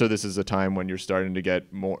 and also this is a time when you're starting to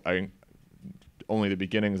get more, only the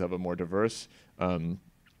beginnings of a more diverse, and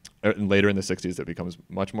later in the 60s it becomes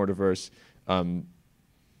much more diverse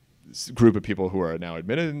group of people who are now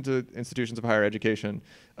admitted into institutions of higher education,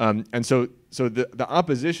 and so the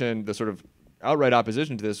opposition, the sort of outright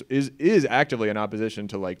opposition to this is actively an opposition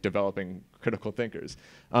to developing critical thinkers,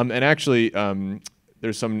 and actually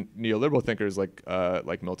there's some neoliberal thinkers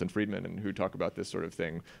like Milton Friedman and who talk about this sort of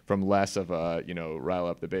thing from less of a rile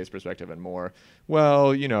up the base perspective and more,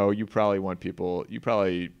 well, you probably want people,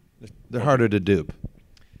 they're harder to dupe.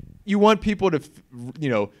 you want people to,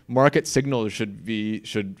 market signals should be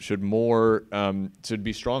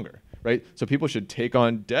stronger, right? So people should take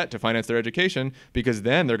on debt to finance their education, because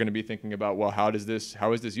then they're going to be thinking about, well, how is this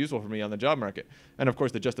useful for me on the job market? And of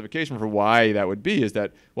course, the justification for why that would be is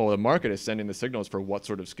that, well, the market is sending the signals for what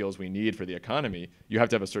sort of skills we need for the economy. You have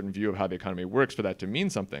to have a certain view of how the economy works for that to mean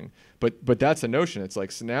something. But that's the notion. It's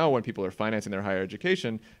like, so now when people are financing their higher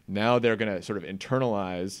education, now they're going to sort of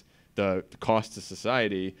internalize the cost to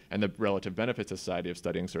society and the relative benefits to society of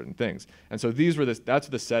studying certain things. And so that's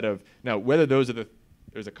the set of, now whether those are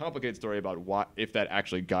there's a complicated story about if that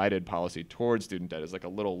actually guided policy towards student debt is like a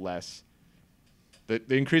little less, the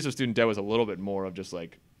increase of student debt was a little bit more of just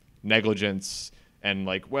like negligence and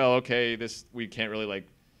like, well, okay, we can't really like,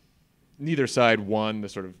 neither side won the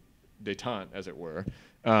sort of détente, as it were.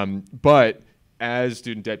 But as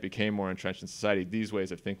student debt became more entrenched in society, these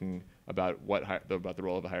ways of thinking about about the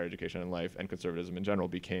role of higher education in life and conservatism in general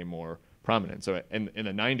became more prominent. So in the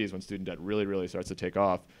 90s, when student debt really, really starts to take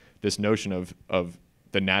off, this notion of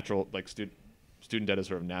the natural, like student debt as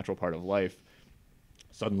sort of natural part of life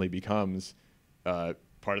suddenly becomes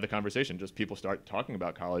part of the conversation. Just people start talking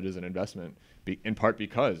about college as an investment, in part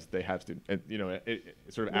because they have student, it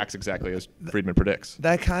sort of acts exactly as Friedman predicts.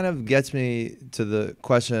 That kind of gets me to the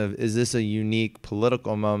question of, is this a unique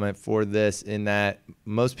political moment for this, in that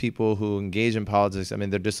most people who engage in politics, I mean,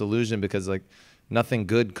 they're disillusioned because like nothing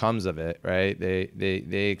good comes of it, right?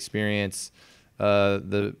 They experience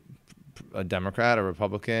a Democrat or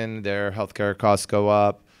Republican, their healthcare costs go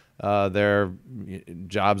up, their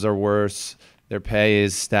jobs are worse, their pay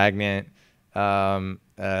is stagnant, their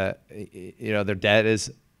debt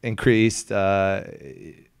is increased.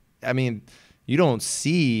 I mean, you don't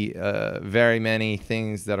see very many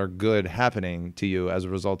things that are good happening to you as a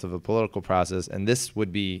result of a political process, and this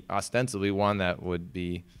would be ostensibly one that would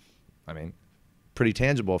be, I mean, pretty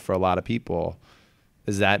tangible for a lot of people.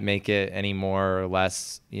 Does that make it any more or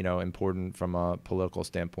less, important from a political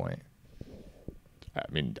standpoint? I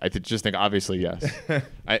mean, I just think obviously yes.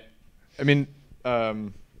 I mean,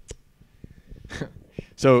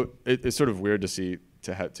 so it's sort of weird to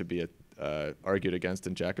have to be argued against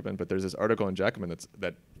in Jacobin, but there's this article in Jacobin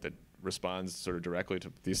that responds sort of directly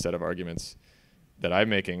to these set of arguments that I'm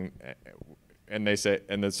making, and they say,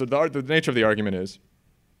 so the nature of the argument is,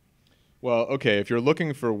 well, okay, if you're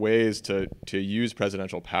looking for ways to use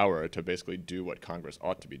presidential power to basically do what Congress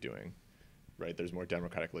ought to be doing, right? There's more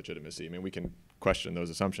democratic legitimacy. I mean, we can question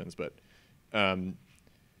those assumptions, but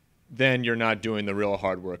then you're not doing the real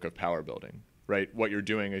hard work of power building, right? What you're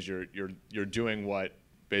doing is you're doing what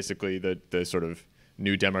basically the sort of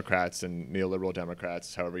New Democrats and neoliberal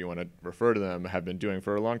Democrats, however you want to refer to them, have been doing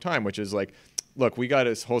for a long time, which is like, look, we got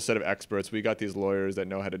this whole set of experts. We got these lawyers that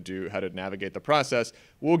know how to navigate the process.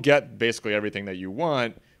 We'll get basically everything that you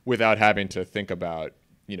want without having to think about,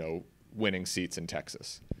 winning seats in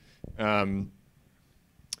Texas. And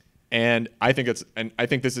I think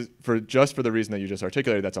this is for the reason that you just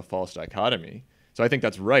articulated, that's a false dichotomy. So I think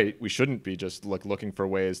that's right. We shouldn't be just looking for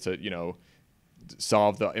ways to,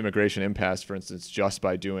 solve the immigration impasse, for instance, just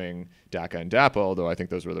by doing DACA and DAPA, although I think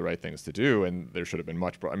those were the right things to do, and there should have been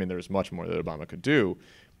there's much more that Obama could do.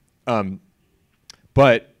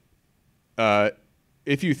 But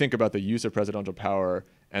if you think about the use of presidential power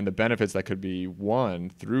and the benefits that could be won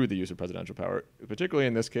through the use of presidential power, particularly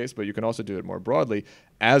in this case, but you can also do it more broadly,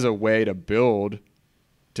 as a way to build,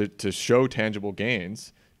 to show tangible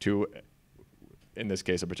gains to, in this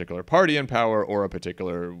case, a particular party in power or a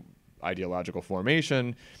particular ideological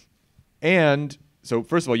formation. And so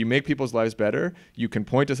first of all, you make people's lives better, you can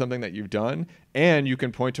point to something that you've done, and you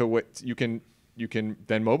can point to what you can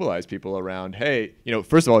then mobilize people around, hey,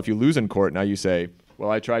 first of all, if you lose in court, now you say, well,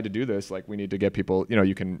 I tried to do this, like we need to get people,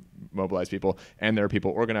 you can mobilize people, and there are people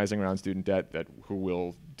organizing around student debt who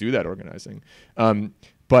will do that organizing.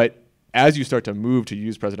 But as you start to move to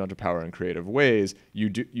use presidential power in creative ways,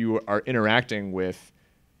 you are interacting with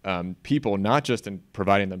people, not just in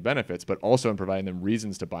providing them benefits, but also in providing them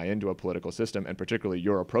reasons to buy into a political system, and particularly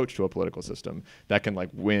your approach to a political system that can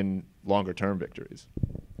win longer term victories.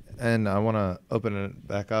 And I want to open it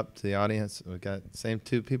back up to the audience. We've got the same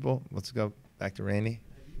two people. Let's go back to Randy.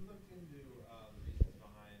 Have you looked into the reasons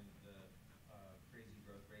behind the crazy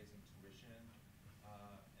growth rates in tuition,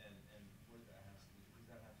 and what does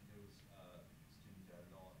that have to do with student debt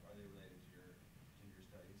at all? Are they related to your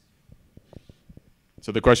studies?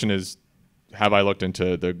 So the question is, have I looked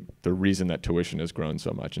into the reason that tuition has grown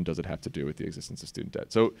so much, and does it have to do with the existence of student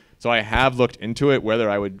debt? So I have looked into it.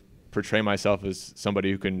 Whether I would portray myself as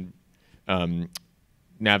somebody who can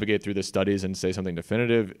navigate through the studies and say something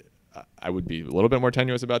definitive, I would be a little bit more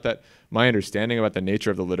tenuous about that. My understanding about the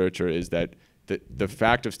nature of the literature is that the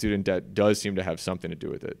fact of student debt does seem to have something to do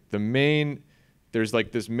with it. There's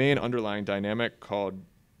like this main underlying dynamic called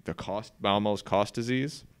the Baumol's cost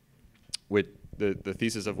disease, with the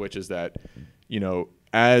thesis of which is that,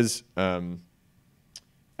 as an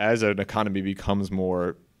economy becomes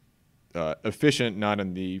more efficient, not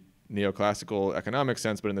in the neoclassical economic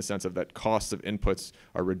sense, but in the sense of that costs of inputs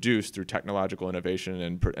are reduced through technological innovation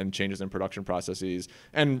and changes in production processes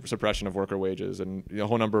and suppression of worker wages and a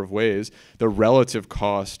whole number of ways, the relative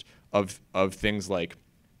cost of things like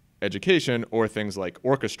education or things like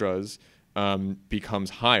orchestras becomes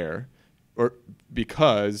higher, or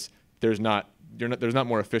because there's not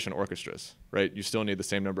more efficient orchestras, right? You still need the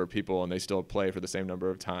same number of people and they still play for the same number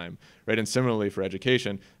of time, right? And similarly for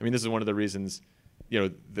education, I mean, this is one of the reasons,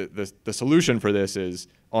 the solution for this is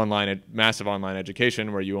massive online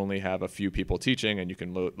education, where you only have a few people teaching and you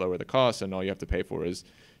can lower the costs, and all you have to pay for is,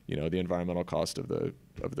 the environmental cost of the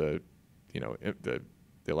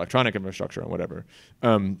electronic infrastructure and whatever.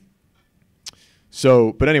 But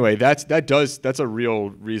anyway, that's a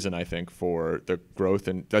real reason, I think, for the growth,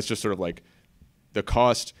 and that's just sort of like the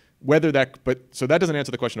cost. So that doesn't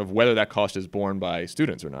answer the question of whether that cost is borne by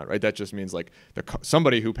students or not, right? That just means like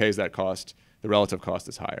somebody who pays that cost, the relative cost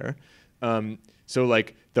is higher. So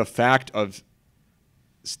like the fact of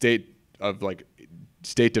state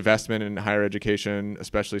divestment in higher education,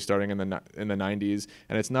 especially starting in the 90s,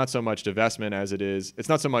 and it's not so much divestment as it's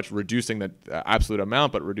not so much reducing the absolute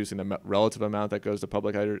amount, but reducing the relative amount that goes to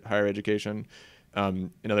public higher education.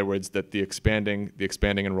 In other words, that the expanding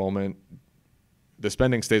enrollment, the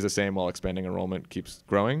spending stays the same while expanding enrollment keeps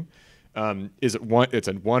growing. It's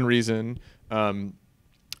one reason,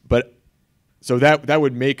 but so that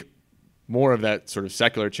would make more of that sort of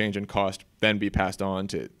secular change in cost then be passed on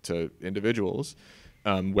to individuals,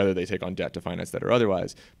 whether they take on debt to finance that or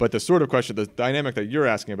otherwise. But the sort of question, the dynamic that you're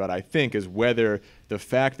asking about, I think, is whether the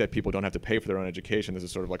fact that people don't have to pay for their own education, this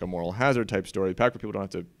is sort of like a moral hazard type story. The fact that people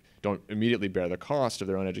don't immediately bear the cost of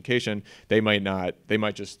their own education, they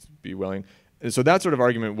might just be willing. And so that sort of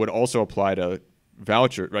argument would also apply to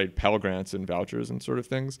Pell Grants and vouchers and sort of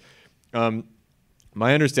things.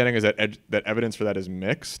 My understanding is that evidence for that is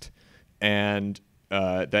mixed, and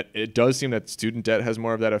that it does seem that student debt has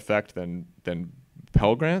more of that effect than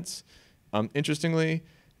Pell Grants, interestingly.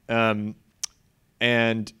 And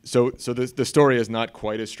so the story is not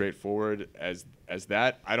quite as straightforward as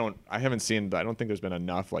that. I don't think there's been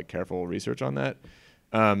enough like careful research on that.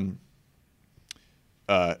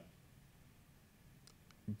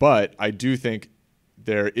 But I do think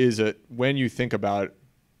there is when you think about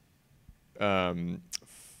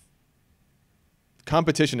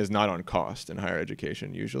competition is not on cost in higher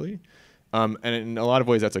education usually. And in a lot of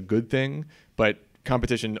ways that's a good thing, but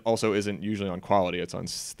competition also isn't usually on quality. It's on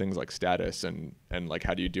things like status and like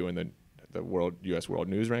how do you do in the US World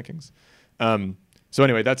News rankings. So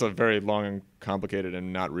anyway, that's a very long and complicated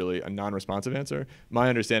and not really a non-responsive answer. My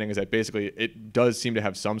understanding is that basically it does seem to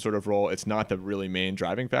have some sort of role. It's not the really main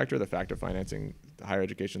driving factor, the fact of financing higher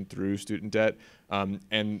education through student debt,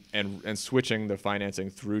 and switching the financing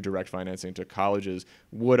through direct financing to colleges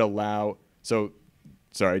would allow. So,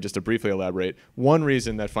 sorry, just to briefly elaborate, one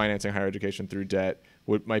reason that financing higher education through debt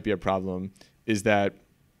might be a problem is that,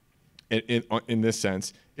 in this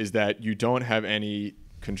sense, is that you don't have any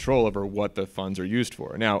control over what the funds are used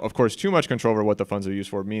for. Now, of course, too much control over what the funds are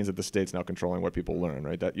used for means that the state's now controlling what people learn,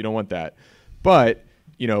 right? That you don't want that. But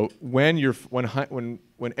when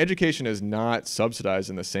education is not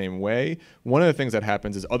subsidized in the same way, one of the things that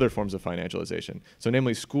happens is other forms of financialization. So,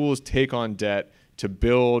 namely, schools take on debt to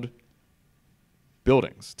build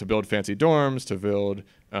buildings, to build fancy dorms, to build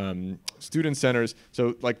student centers.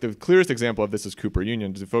 So, like the clearest example of this is Cooper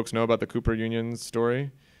Union. Do folks know about the Cooper Union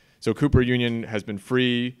story? So Cooper Union has been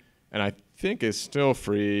free, and I think is still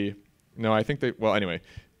free. No, I think anyway,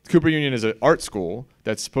 Cooper Union is an art school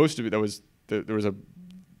that's supposed to be, there was a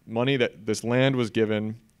money that this land was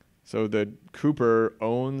given. So the Cooper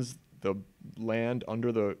owns the land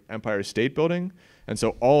under the Empire State Building. And so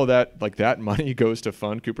all of that, like that money goes to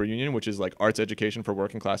fund Cooper Union, which is like arts education for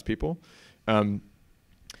working class people.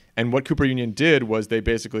 And what Cooper Union did was they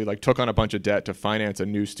basically like took on a bunch of debt to finance a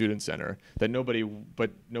new student center that nobody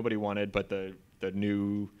wanted, but the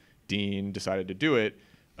new dean decided to do it,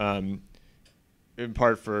 in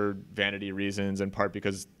part for vanity reasons, in part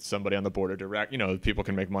because somebody on the board of people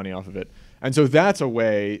can make money off of it. And so that's a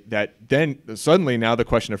way that then suddenly now the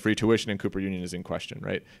question of free tuition in Cooper Union is in question,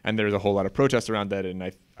 right? And there's a whole lot of protest around that, and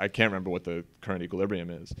I can't remember what the current equilibrium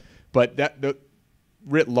is. But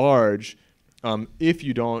writ large, If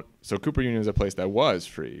you don't, so Cooper Union is a place that was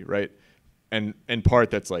free, right? And in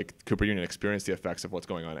part, that's like Cooper Union experienced the effects of what's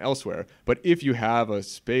going on elsewhere. But if you have a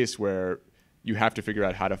space where you have to figure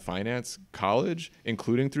out how to finance college,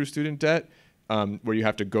 including through student debt, where you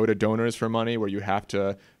have to go to donors for money, where you have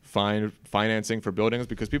to find financing for buildings,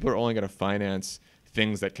 because people are only going to finance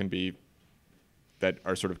things that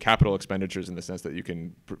are sort of capital expenditures in the sense that you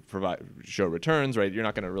can show returns, right? You're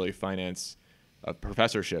not going to really finance a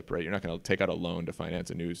professorship, right? You're not going to take out a loan to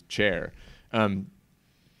finance a new chair.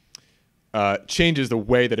 Changes the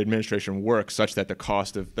way that administration works, such that the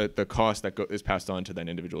cost that is passed on to then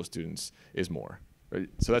individual students is more. Right?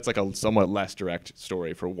 So that's like a somewhat less direct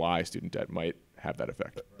story for why student debt might have that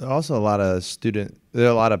effect. There are also a lot of there are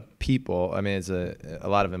a lot of people. I mean, it's a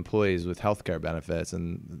lot of employees with healthcare benefits,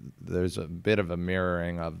 and there's a bit of a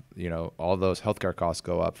mirroring of, all those healthcare costs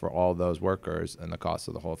go up for all those workers, and the cost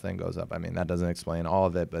of the whole thing goes up. I mean, that doesn't explain all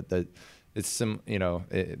of it, but that's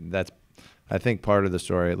I think part of the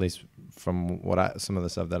story, at least from some of the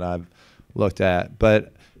stuff that I've looked at.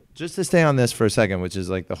 But just to stay on this for a second, which is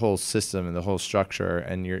like the whole system and the whole structure,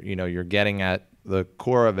 and you're getting at the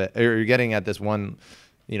core of it, or you're getting at this one,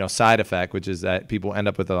 side effect, which is that people end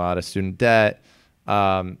up with a lot of student debt.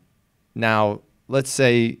 Now, let's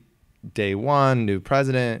say day one, new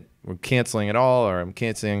president, we're canceling it all, or I'm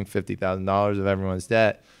canceling $50,000 of everyone's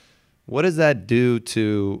debt. What does that do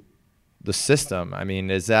to the system? I mean,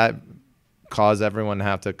 does that cause everyone to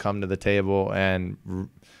have to come to the table and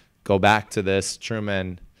go back to this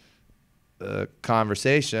Truman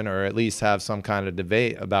conversation, or at least have some kind of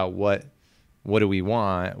debate about what do we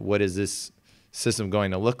want? What is this system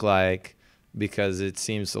going to look like? Because it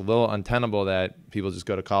seems a little untenable that people just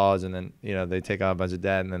go to college and then, they take out a bunch of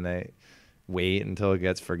debt and then they wait until it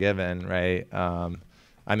gets forgiven, right?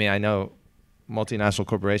 I mean, I know multinational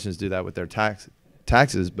corporations do that with their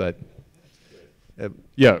taxes, but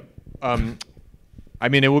yeah. I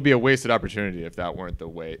mean, it would be a wasted opportunity if that weren't the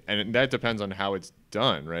way, and that depends on how it's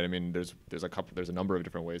done, right? I mean, there's a number of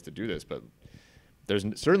different ways to do this, but there's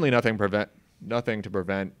certainly nothing to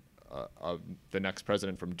prevent the next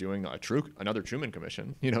president from doing another Truman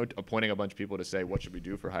Commission, appointing a bunch of people to say, what should we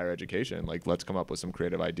do for higher education? Like, let's come up with some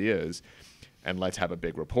creative ideas, and let's have a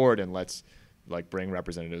big report, and let's bring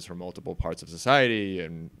representatives from multiple parts of society,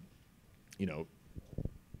 and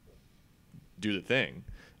do the thing.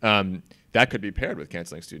 That could be paired with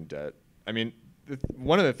canceling student debt. I mean,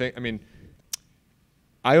 one of the things,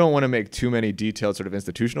 I don't want to make too many detailed sort of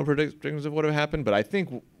institutional predictions of what would happen, but I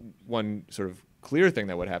think one sort of clear thing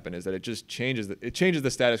that would happen is that it just changes the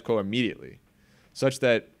status quo immediately, such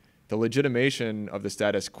that the legitimation of the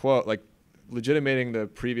status quo, legitimating the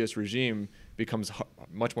previous regime, becomes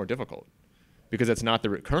much more difficult because it's not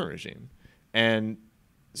the current regime. And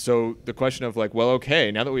so the question of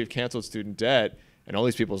okay, now that we've canceled student debt and all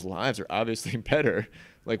these people's lives are obviously better,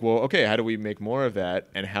 okay, how do we make more of that,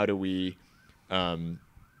 and how do we deal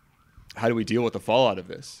with the fallout of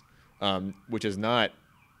this, which is not,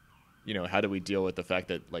 how do we deal with the fact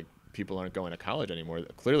that people aren't going to college anymore?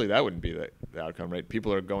 Clearly, that wouldn't be the outcome, right?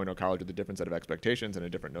 People are going to college with a different set of expectations and a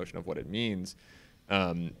different notion of what it means.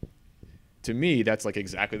 To me, that's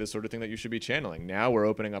exactly the sort of thing that you should be channeling. Now we're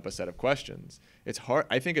opening up a set of questions. It's hard.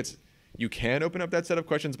 I think you can open up that set of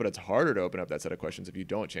questions, but it's harder to open up that set of questions if you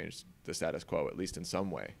don't change the status quo, at least in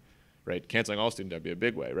some way, right? Canceling all student debt would be a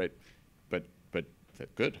big way, right? But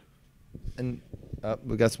good. And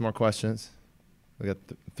we got some more questions. We got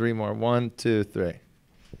three more. 1, 2, 3. Back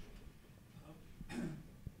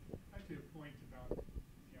to your point about,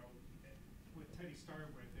 what Teddy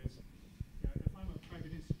started with is, if I'm a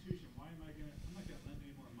private institution, I'm not going to lend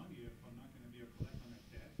any more money if I'm not going to be able to collect on that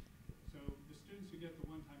debt. So the students who get the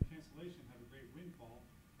one-time cancellation have a great windfall,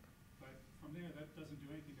 but from there, that doesn't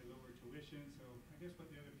do anything to lower tuition. So I guess what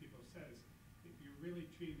the other people have said is, if you're really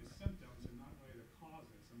treating the symptoms and not really the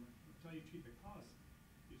causes, and until you treat the cause,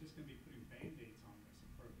 you're just going to be putting Band-Aids on this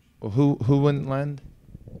approach. Well, who wouldn't lend?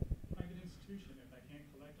 Private institution, if I can't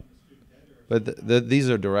collect on the student debt or... But these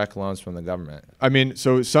are direct loans from the government. I mean,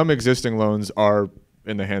 so some existing loans are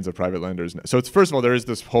in the hands of private lenders. So it's, first of all, there is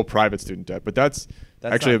this whole private student debt, but that's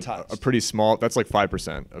actually a pretty small. That's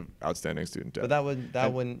 5% of outstanding student debt. But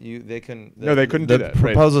that wouldn't they couldn't. No, they couldn't do that. The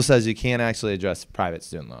proposal says you can't actually address private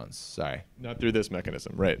student loans. Sorry. Not through this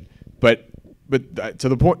mechanism, right? But to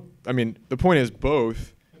the point. I mean, the point is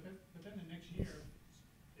both. But then the next year,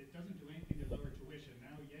 it doesn't do anything to lower tuition.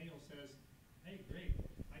 Now Yale says, hey, great,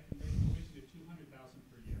 I can raise tuition to $200,000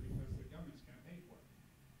 per year because the government's going to pay for it.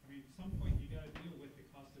 I mean, at some point you got to deal with the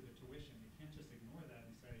cost of the tuition. You can't just ignore that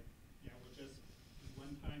and say, we'll just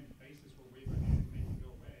one-time basis we'll waive our hand and make it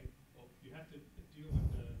go away. Well, you have to deal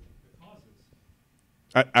with the causes.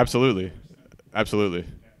 Absolutely, absolutely.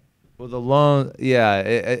 Well, the loan,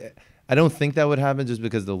 yeah, I don't think that would happen just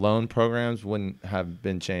because the loan programs wouldn't have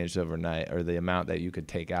been changed overnight, or the amount that you could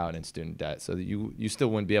take out in student debt. So that you still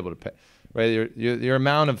wouldn't be able to pay, right? Your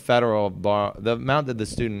amount of federal the amount that the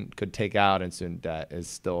student could take out in student debt is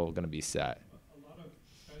still going to be set. A lot of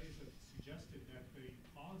studies have suggested that the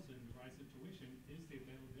cause in the rise of tuition is the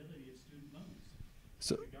availability of student loans.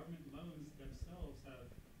 So The government loans themselves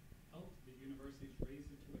have helped the universities raise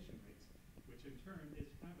the tuition rates, which in turn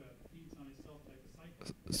is kind of a feeds on itself type of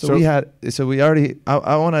cycle.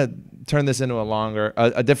 I want to turn this into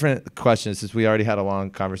a different question, since we already had a long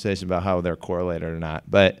conversation about how they're correlated or not.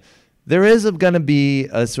 But there is going to be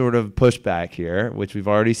a sort of pushback here, which we've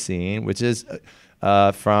already seen, which is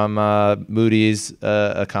from Moody's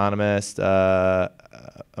economist. I'm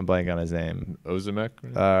blanking on his name.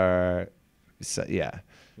 Ozimek? Yeah.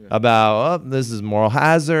 About this is moral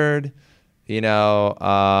hazard. This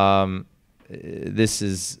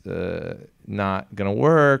is not going to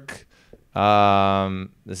work.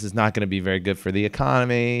 This is not going to be very good for the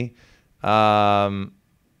economy.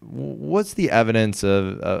 What's the evidence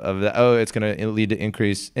of that? Oh, it's going to lead to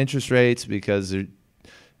increased interest rates because it's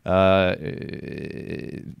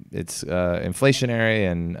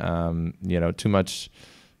inflationary and too much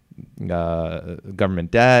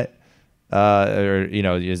government debt, or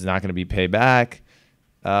is not going to be paid back.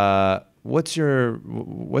 What's your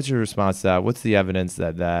response to that? What's the evidence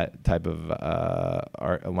that that type of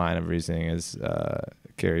line of reasoning is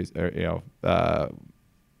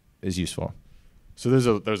is useful? So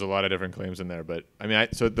there's a lot of different claims in there, but I mean,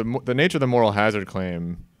 so the nature of the moral hazard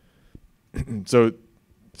claim. So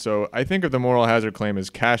I think of the moral hazard claim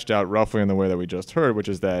as cashed out roughly in the way that we just heard, which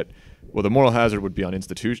is that, well, the moral hazard would be on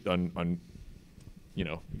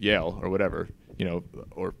Yale or whatever,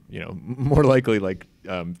 or more likely like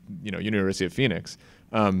University of Phoenix.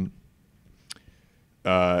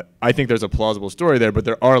 I think there's a plausible story there, but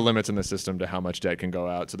there are limits in the system to how much debt can go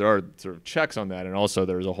out. So there are sort of checks on that, and also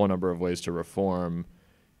there's a whole number of ways to reform.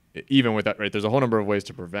 Even with that, right? There's a whole number of ways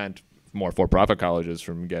to prevent more for-profit colleges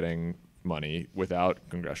from getting money without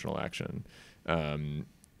congressional action.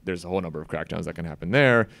 There's a whole number of crackdowns that can happen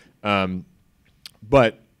there,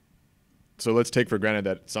 but. So let's take for granted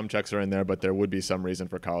that some checks are in there, but there would be some reason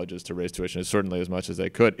for colleges to raise tuition certainly as much as they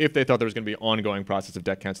could if they thought there was going to be an ongoing process of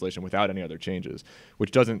debt cancellation without any other changes,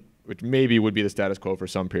 which maybe would be the status quo for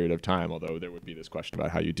some period of time, although there would be this question about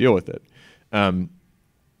how you deal with it.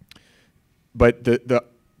 But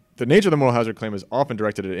the nature of the moral hazard claim is often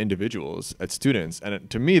directed at individuals, at students, and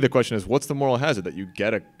to me the question is, what's the moral hazard? That you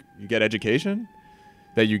get education,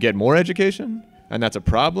 that you get more education? And that's a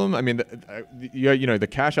problem. I mean, the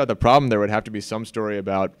cash out, the problem there would have to be some story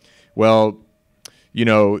about, well,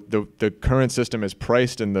 the current system is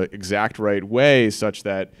priced in the exact right way such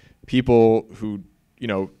that people who,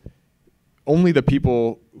 only the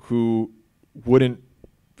people who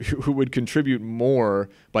would contribute more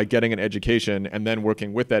by getting an education and then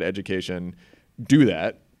working with that education do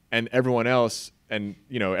that, and everyone else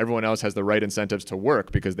has the right incentives to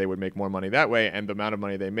work because they would make more money that way, and the amount of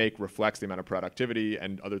money they make reflects the amount of productivity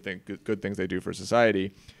and other good things they do for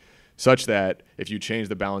society, such that if you change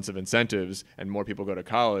the balance of incentives and more people go to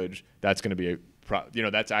college, that's going to be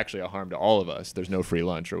that's actually a harm to all of us. There's no free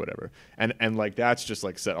lunch or whatever, and like that's just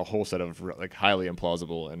like a whole set of like highly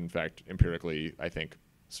implausible and in fact empirically I think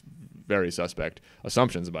very suspect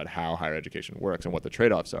assumptions about how higher education works and what the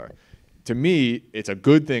trade-offs are. To me, it's a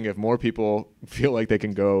good thing if more people feel like they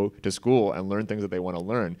can go to school and learn things that they want to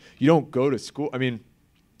learn. You don't go to school. I mean,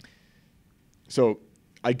 so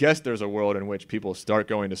I guess there's a world in which people start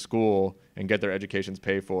going to school and get their educations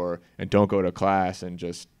paid for and don't go to class and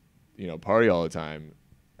just, party all the time.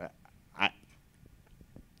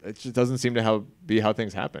 It just doesn't seem to be how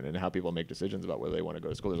things happen and how people make decisions about whether they want to go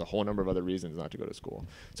to school. There's a whole number of other reasons not to go to school.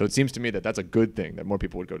 So it seems to me that that's a good thing, that more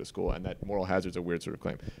people would go to school, and that moral hazard's a weird sort of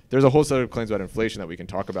claim. There's a whole set of claims about inflation that we can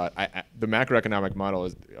talk about. The macroeconomic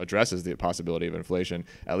model addresses the possibility of inflation,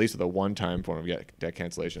 at least with a one-time form of debt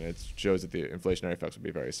cancellation. It shows that the inflationary effects would be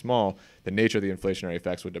very small. The nature of the inflationary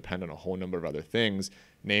effects would depend on a whole number of other things,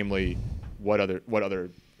 namely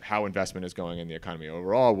how investment is going in the economy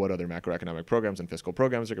overall, what other macroeconomic programs and fiscal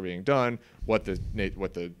programs are being done, what the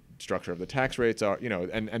structure of the tax rates are,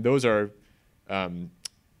 and those are,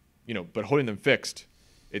 but holding them fixed,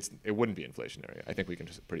 it wouldn't be inflationary. I think we can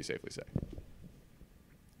just pretty safely say.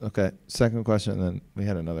 Okay, second question, and then we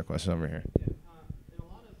had another question over here. Yeah. In a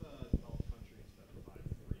lot of developed countries that provide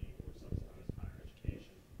free or subsidized higher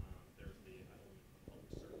education, there's the element of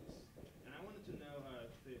public service. And I wanted to know what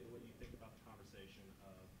you think about the conversation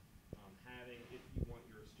of having, if you want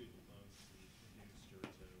your student loans to be reduced or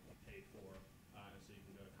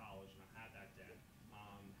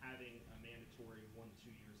 1 to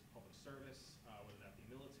 2 years of public service, whether that be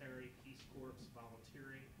military, Peace Corps,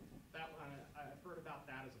 volunteering. That I've heard about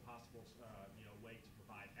that as a possible way to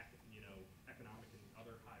provide economic and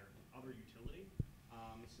other utility.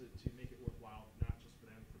 So to make it worthwhile, not just for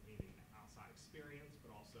them for gaining outside experience,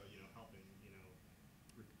 but also helping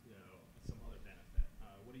some other benefit.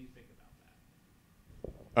 What do you think about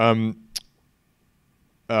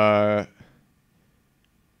that?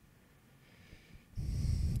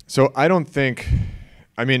 So I don't think,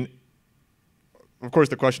 I mean, of course,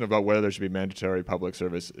 the question about whether there should be mandatory public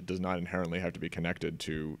service does not inherently have to be connected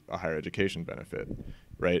to a higher education benefit,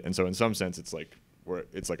 right? And so in some sense, it's like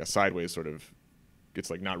a sideways sort of, it's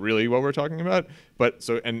like not really what we're talking about. But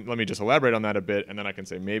so, and let me just elaborate on that a bit, and then I can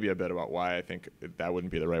say maybe a bit about why I think that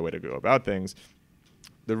wouldn't be the right way to go about things.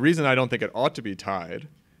 The reason I don't think it ought to be tied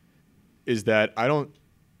is that I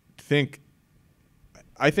think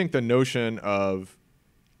the notion of,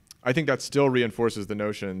 I think that still reinforces the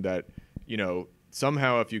notion that,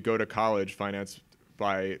 somehow if you go to college financed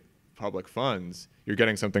by public funds, you're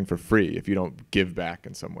getting something for free if you don't give back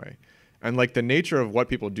in some way. And like the nature of what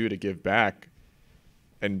people do to give back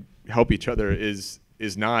and help each other is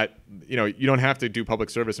not, you don't have to do public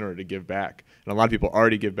service in order to give back. And a lot of people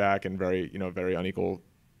already give back in very unequal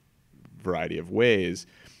variety of ways.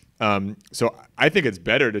 So I think it's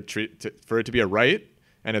better for it to be a right,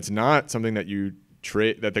 and it's not something that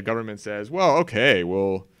that the government says, well, okay,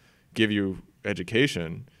 we'll give you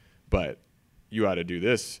education, but you ought to do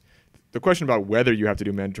this. The question about whether you have to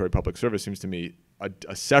do mandatory public service seems to me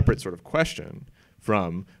a separate sort of question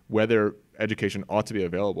from whether education ought to be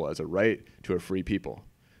available as a right to a free people,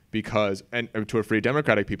 and to a free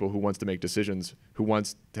democratic people who wants to make decisions, who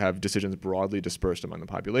wants to have decisions broadly dispersed among the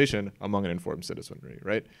population, among an informed citizenry,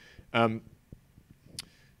 right?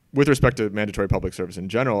 With respect to mandatory public service in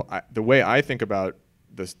general, the way I think about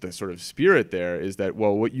the sort of spirit there is that,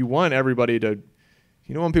 well, what you want everybody to,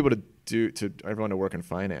 you don't want people everyone to work in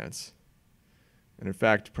finance. And in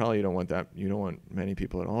fact, probably you don't want many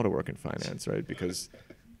people at all to work in finance, right? Because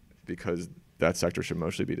that sector should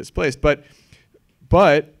mostly be displaced. But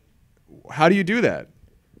how do you do that?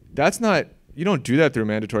 You don't do that through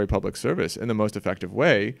mandatory public service in the most effective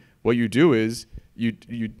way. What you do is you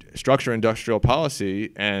structure industrial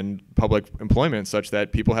policy and public employment such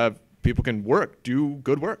that people can do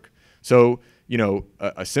good work. So,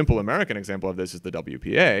 a simple American example of this is the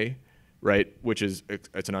WPA, right? Which is,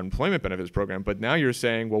 it's an unemployment benefits program. But now you're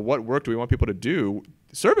saying, well, what work do we want people to do?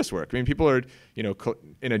 Service work. I mean, people are,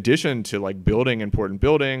 in addition to like building important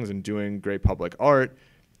buildings and doing great public art,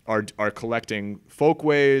 are collecting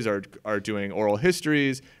folkways, are doing oral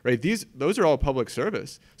histories, right? Those are all public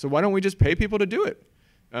service. So why don't we just pay people to do it?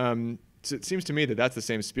 So it seems to me that that's the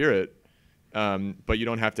same spirit, but you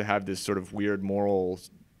don't have to have this sort of weird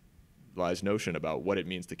moralized notion about what it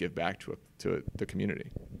means to give back to the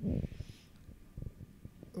community.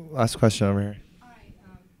 Last question over here. Hi,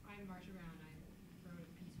 I'm Marsha Brown. I wrote a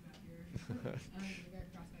piece about your American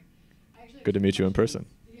prospect. Good to meet you in person.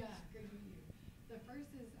 Yeah, good to meet you. The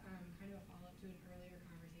first is kind of a follow-up to an earlier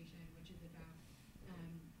conversation, which is about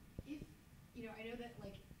if, I know that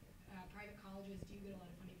private colleges do get a lot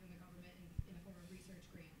of funding from the government in the form of research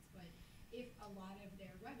grants, but if a lot of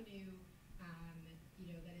their revenue,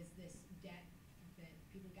 that is this debt that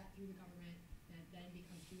people get through the government that then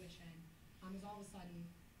becomes tuition, is all of a sudden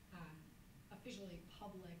officially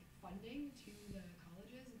public funding to the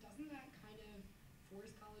colleges, doesn't that kind of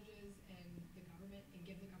force colleges and the government and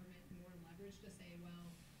give the government more leverage to say,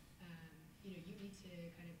 well, you need to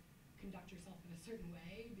kind of conduct yourself in a certain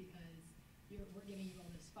way because we're giving you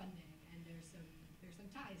all this funding, and there's some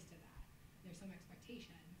ties to that. There's some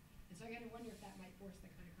expectation. And so I kind of wonder if that might force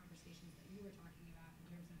the kind of conversations that you were talking about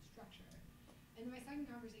in terms of structure. And then my second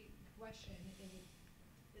question is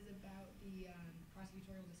about the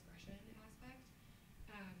prosecutorial discretion aspect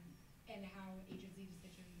and how agency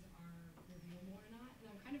decisions are reviewable or not. And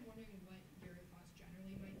I'm kind of wondering what your thoughts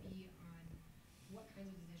generally might be on what kinds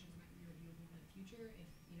of decisions might be reviewable in the future if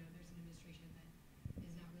there's an administration that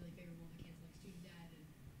is not really favorable to canceling student debt and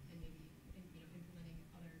maybe implementing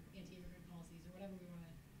other anti-immigrant policies or whatever we want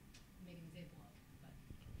to make an example of. But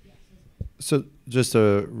yeah, so just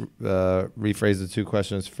to rephrase the two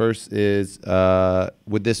questions. First is,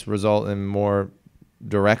 would this result in more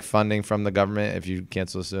direct funding from the government if you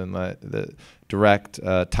cancel the direct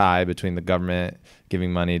tie between the government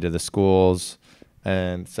giving money to the schools?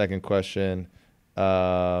 And second question,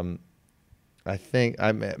 I think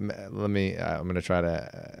I'm going to try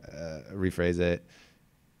to rephrase it.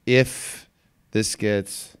 If this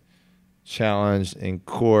gets challenged in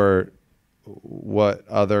court, what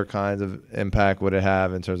other kinds of impact would it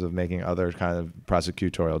have in terms of making other kind of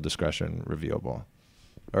prosecutorial discretion reviewable?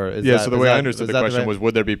 Or is Yeah, that, so the is way I that- understood is the that question right? was,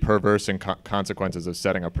 would there be perverse consequences of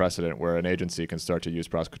setting a precedent where an agency can start to use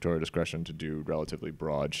prosecutorial discretion to do relatively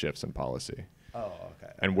broad shifts in policy? Oh,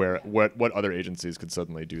 okay. And what other agencies could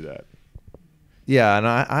suddenly do that? Yeah, and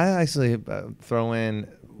I actually throw in,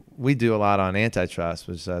 we do a lot on antitrust,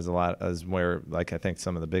 which has a lot as where like I think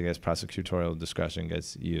some of the biggest prosecutorial discretion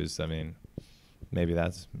gets used. I mean, maybe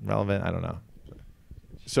that's relevant. I don't know.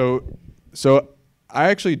 So I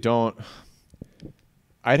actually don't.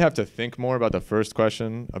 I'd have to think more about the first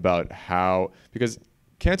question about how, because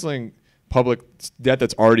canceling public debt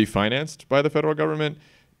that's already financed by the federal government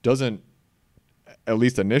doesn't, at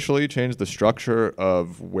least initially, change the structure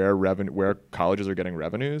of where colleges are getting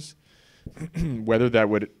revenues. Whether that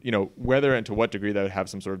would, whether and to what degree that would have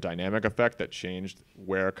some sort of dynamic effect that changed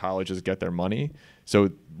where colleges get their money.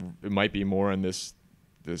 So it might be more in this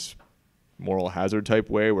moral hazard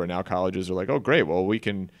type way where now colleges are like, oh, great, well, we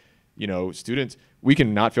can, we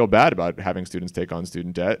can not feel bad about having students take on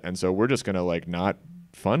student debt. And so we're just going to like not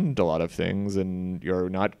fund a lot of things and you're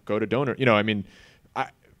not go to donor.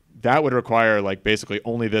 That would require like basically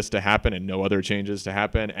only this to happen and no other changes to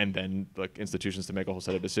happen, and then like institutions to make a whole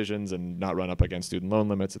set of decisions and not run up against student loan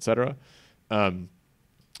limits, et cetera.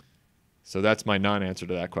 So that's my non-answer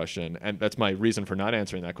to that question, and that's my reason for not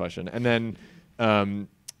answering that question. And then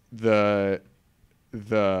the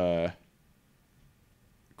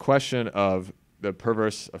question of the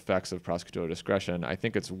perverse effects of prosecutorial discretion, I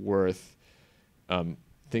think it's worth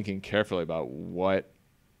thinking carefully about what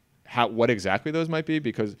exactly those might be,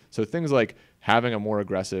 because so things like having a more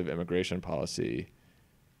aggressive immigration policy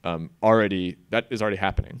that is already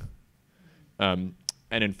happening. And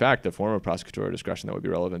in fact, the form of prosecutorial discretion that would be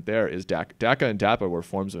relevant there is DACA and DAPA were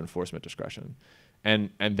forms of enforcement discretion. And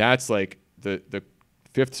that's like the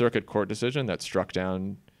Fifth Circuit Court decision that struck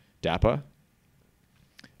down DAPA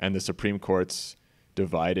and the Supreme Court's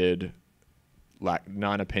divided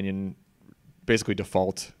non-opinion, basically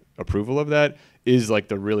default approval of that is like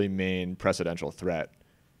the really main precedential threat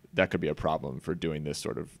that could be a problem for doing this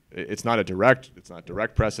sort of. It's not direct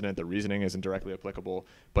precedent. The reasoning isn't directly applicable,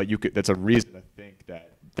 but that's a reason to think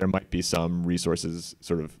that there might be some resources,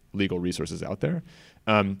 sort of legal resources out there.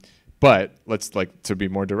 But let's to be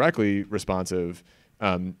more directly responsive.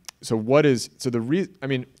 One of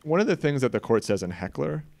the things that the court says in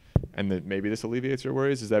Heckler, and that maybe this alleviates your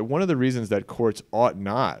worries, is that one of the reasons that courts ought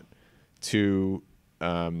not to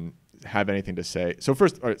have anything to say. So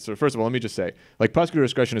first of all, let me just say, like, prosecutorial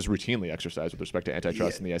discretion is routinely exercised with respect to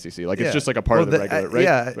antitrust in the SEC. Like, it's just like a part of the regular, right?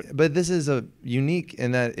 Yeah, but this is a unique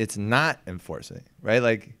in that it's not enforcing, right?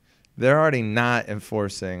 Like, they're already not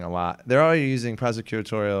enforcing a lot. They're already using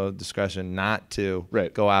prosecutorial discretion not to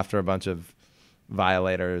go after a bunch of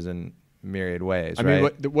violators in myriad ways, I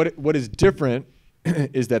right? mean, what is different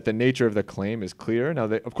is that the nature of the claim is clear. Now,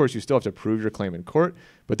 of course, you still have to prove your claim in court,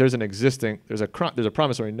 but there's a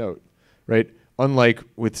promissory note, right? Unlike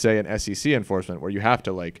with, say, an SEC enforcement where you have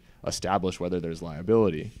to like establish whether there's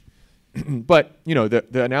liability. But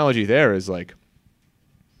the analogy there is like,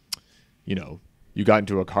 you got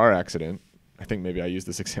into a car accident. I think maybe I used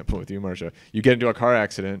this example with you, Marcia. You get into a car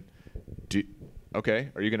accident. Okay,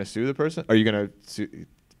 are you going to sue the person? Are you going to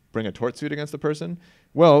bring a tort suit against the person?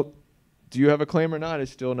 Well, do you have a claim or not is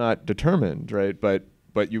still not determined, right? But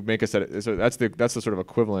you make a set. So that's the sort of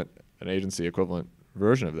equivalent, an agency equivalent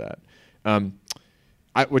version of that,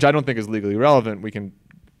 which I don't think is legally relevant. We can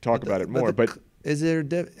talk about it more. But is there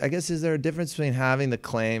a difference between having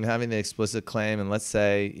the explicit claim, and let's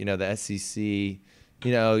say the SEC,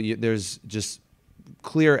 there's just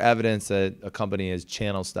clear evidence that a company is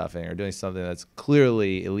channel stuffing or doing something that's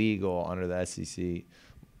clearly illegal under the SEC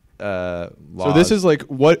laws. So this is like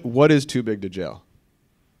what is too big to jail?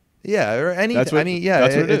 Yeah, or anything. That's what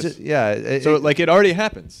it is. It already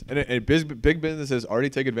happens, and big businesses already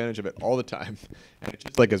take advantage of it all the time, and it's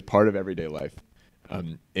just like as part of everyday life.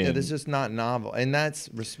 It's just not novel. In that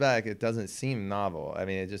respect, it doesn't seem novel. I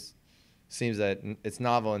mean, it just seems that it's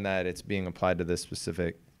novel in that it's being applied to this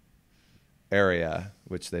specific area,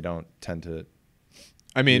 which they don't tend to.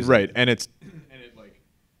 I mean, right, and it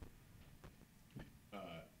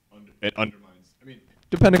undermines. I mean,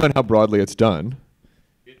 depending on how broadly it's done,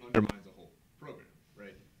 it undermines the whole program,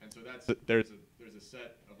 right? And so there's a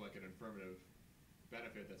set of like an affirmative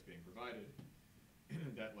benefit that's being provided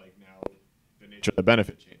that like now the nature of the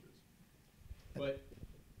benefit changes. But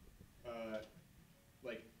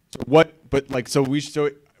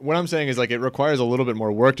what I'm saying is like it requires a little bit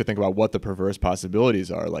more work to think about what the perverse possibilities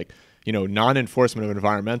are, like non-enforcement of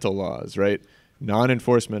environmental laws, right?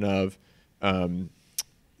 Non-enforcement of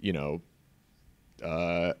you know,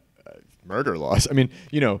 murder laws. I mean,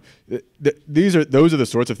 you know, those are the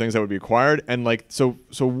sorts of things that would be required. And like, so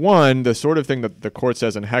one, the sort of thing that the court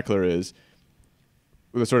says in Heckler is,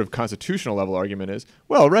 the sort of constitutional level argument is,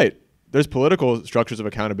 well, right, there's political structures of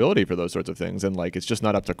accountability for those sorts of things, and like it's just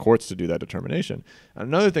not up to courts to do that determination.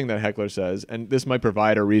 Another thing that Heckler says, and this might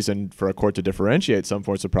provide a reason for a court to differentiate some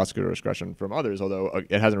forms of prosecutorial discretion from others, although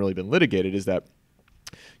it hasn't really been litigated, is that,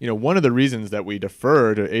 you know, one of the reasons that we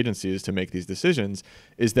defer to agencies to make these decisions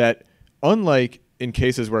is that, unlike in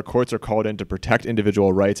cases where courts are called in to protect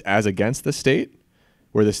individual rights as against the state,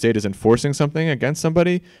 where the state is enforcing something against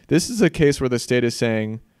somebody, this is a case where the state is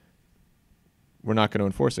saying, we're not going to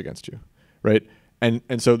enforce against you, right? And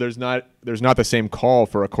so there's not the same call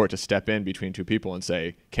for a court to step in between two people and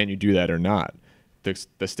say, can you do that or not?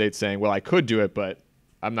 The state's saying, well, I could do it, but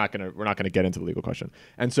we're not going to get into the legal question.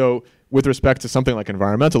 And so with respect to something like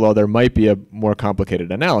environmental law, there might be a more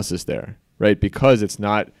complicated analysis there, right? Because it's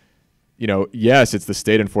not, you know, yes, it's the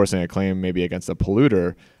state enforcing a claim maybe against a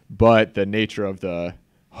polluter, but the nature of the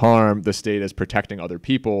harm the state is protecting other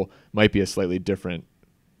people might be a slightly different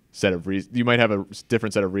set of reasons. You might have a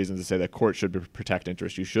different set of reasons to say that court should protect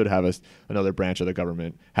interest. You should have another branch of the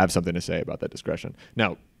government have something to say about that discretion.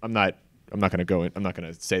 Now, I'm not going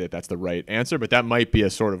to say that that's the right answer, but that might be a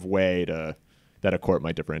sort of way that a court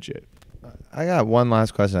might differentiate. I got one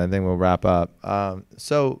last question. I think we'll wrap up.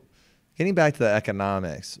 So getting back to the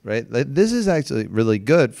economics, right? This is actually really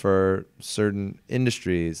good for certain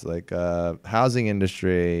industries, like housing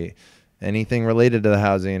industry, anything related to the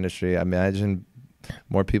housing industry. I imagine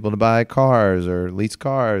more people to buy cars or lease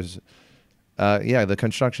cars. The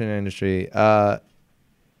construction industry.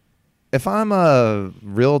 If I'm a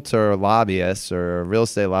realtor lobbyist or a real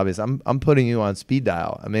estate lobbyist, I'm putting you on speed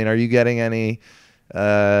dial. I mean, are you getting any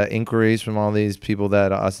inquiries from all these people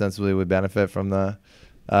that ostensibly would benefit from the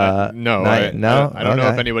no. I don't know if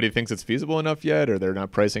Okay. anybody thinks it's feasible enough yet, or they're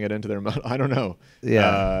not pricing it into their model. I don't know.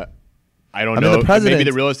 Yeah. I don't I mean, know. the president- Maybe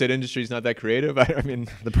the real estate industry is not that creative. I mean,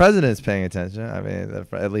 The president's paying attention. I mean,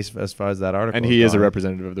 at least as far as that article. and he is a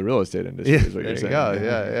representative of the real estate industry. Yeah, is what there you're you saying. go.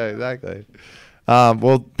 Yeah, exactly.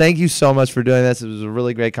 Well, thank you so much for doing this. It was a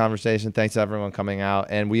really great conversation. Thanks to everyone coming out.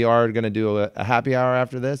 And we are going to do a happy hour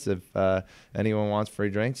after this. If anyone wants free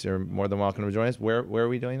drinks, you're more than welcome to join us. Where are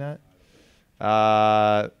we doing that?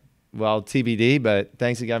 Well, TBD, but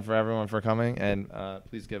thanks again for everyone for coming. And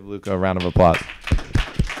please give Luca a round of applause.